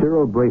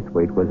 Cyril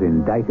Braithwaite was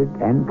indicted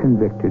and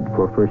convicted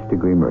for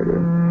first-degree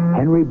murder.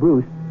 Henry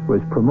Bruce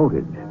was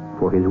promoted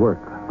for his work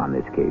on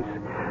this case.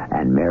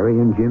 And Mary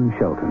and Jim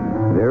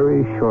Shelton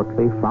very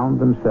shortly found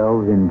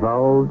themselves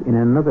involved in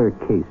another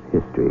case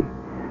history,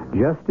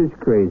 just as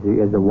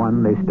crazy as the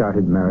one they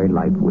started married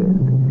life with.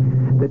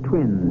 The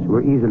twins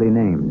were easily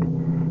named,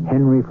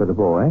 Henry for the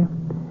boy,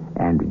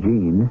 and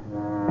Gene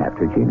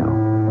after Gino.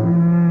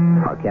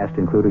 Our cast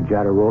included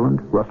Jada Rowland,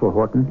 Russell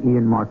Horton,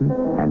 Ian Martin,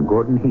 and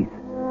Gordon Heath.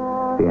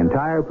 The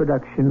entire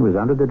production was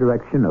under the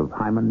direction of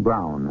Hyman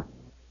Brown.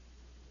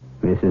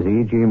 This is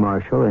E.G.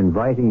 Marshall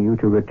inviting you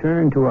to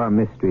return to our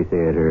Mystery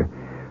Theater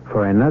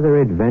for another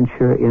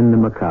adventure in the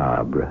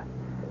macabre.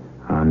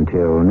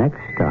 Until next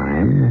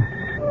time,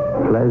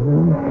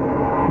 pleasant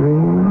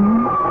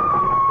dreams.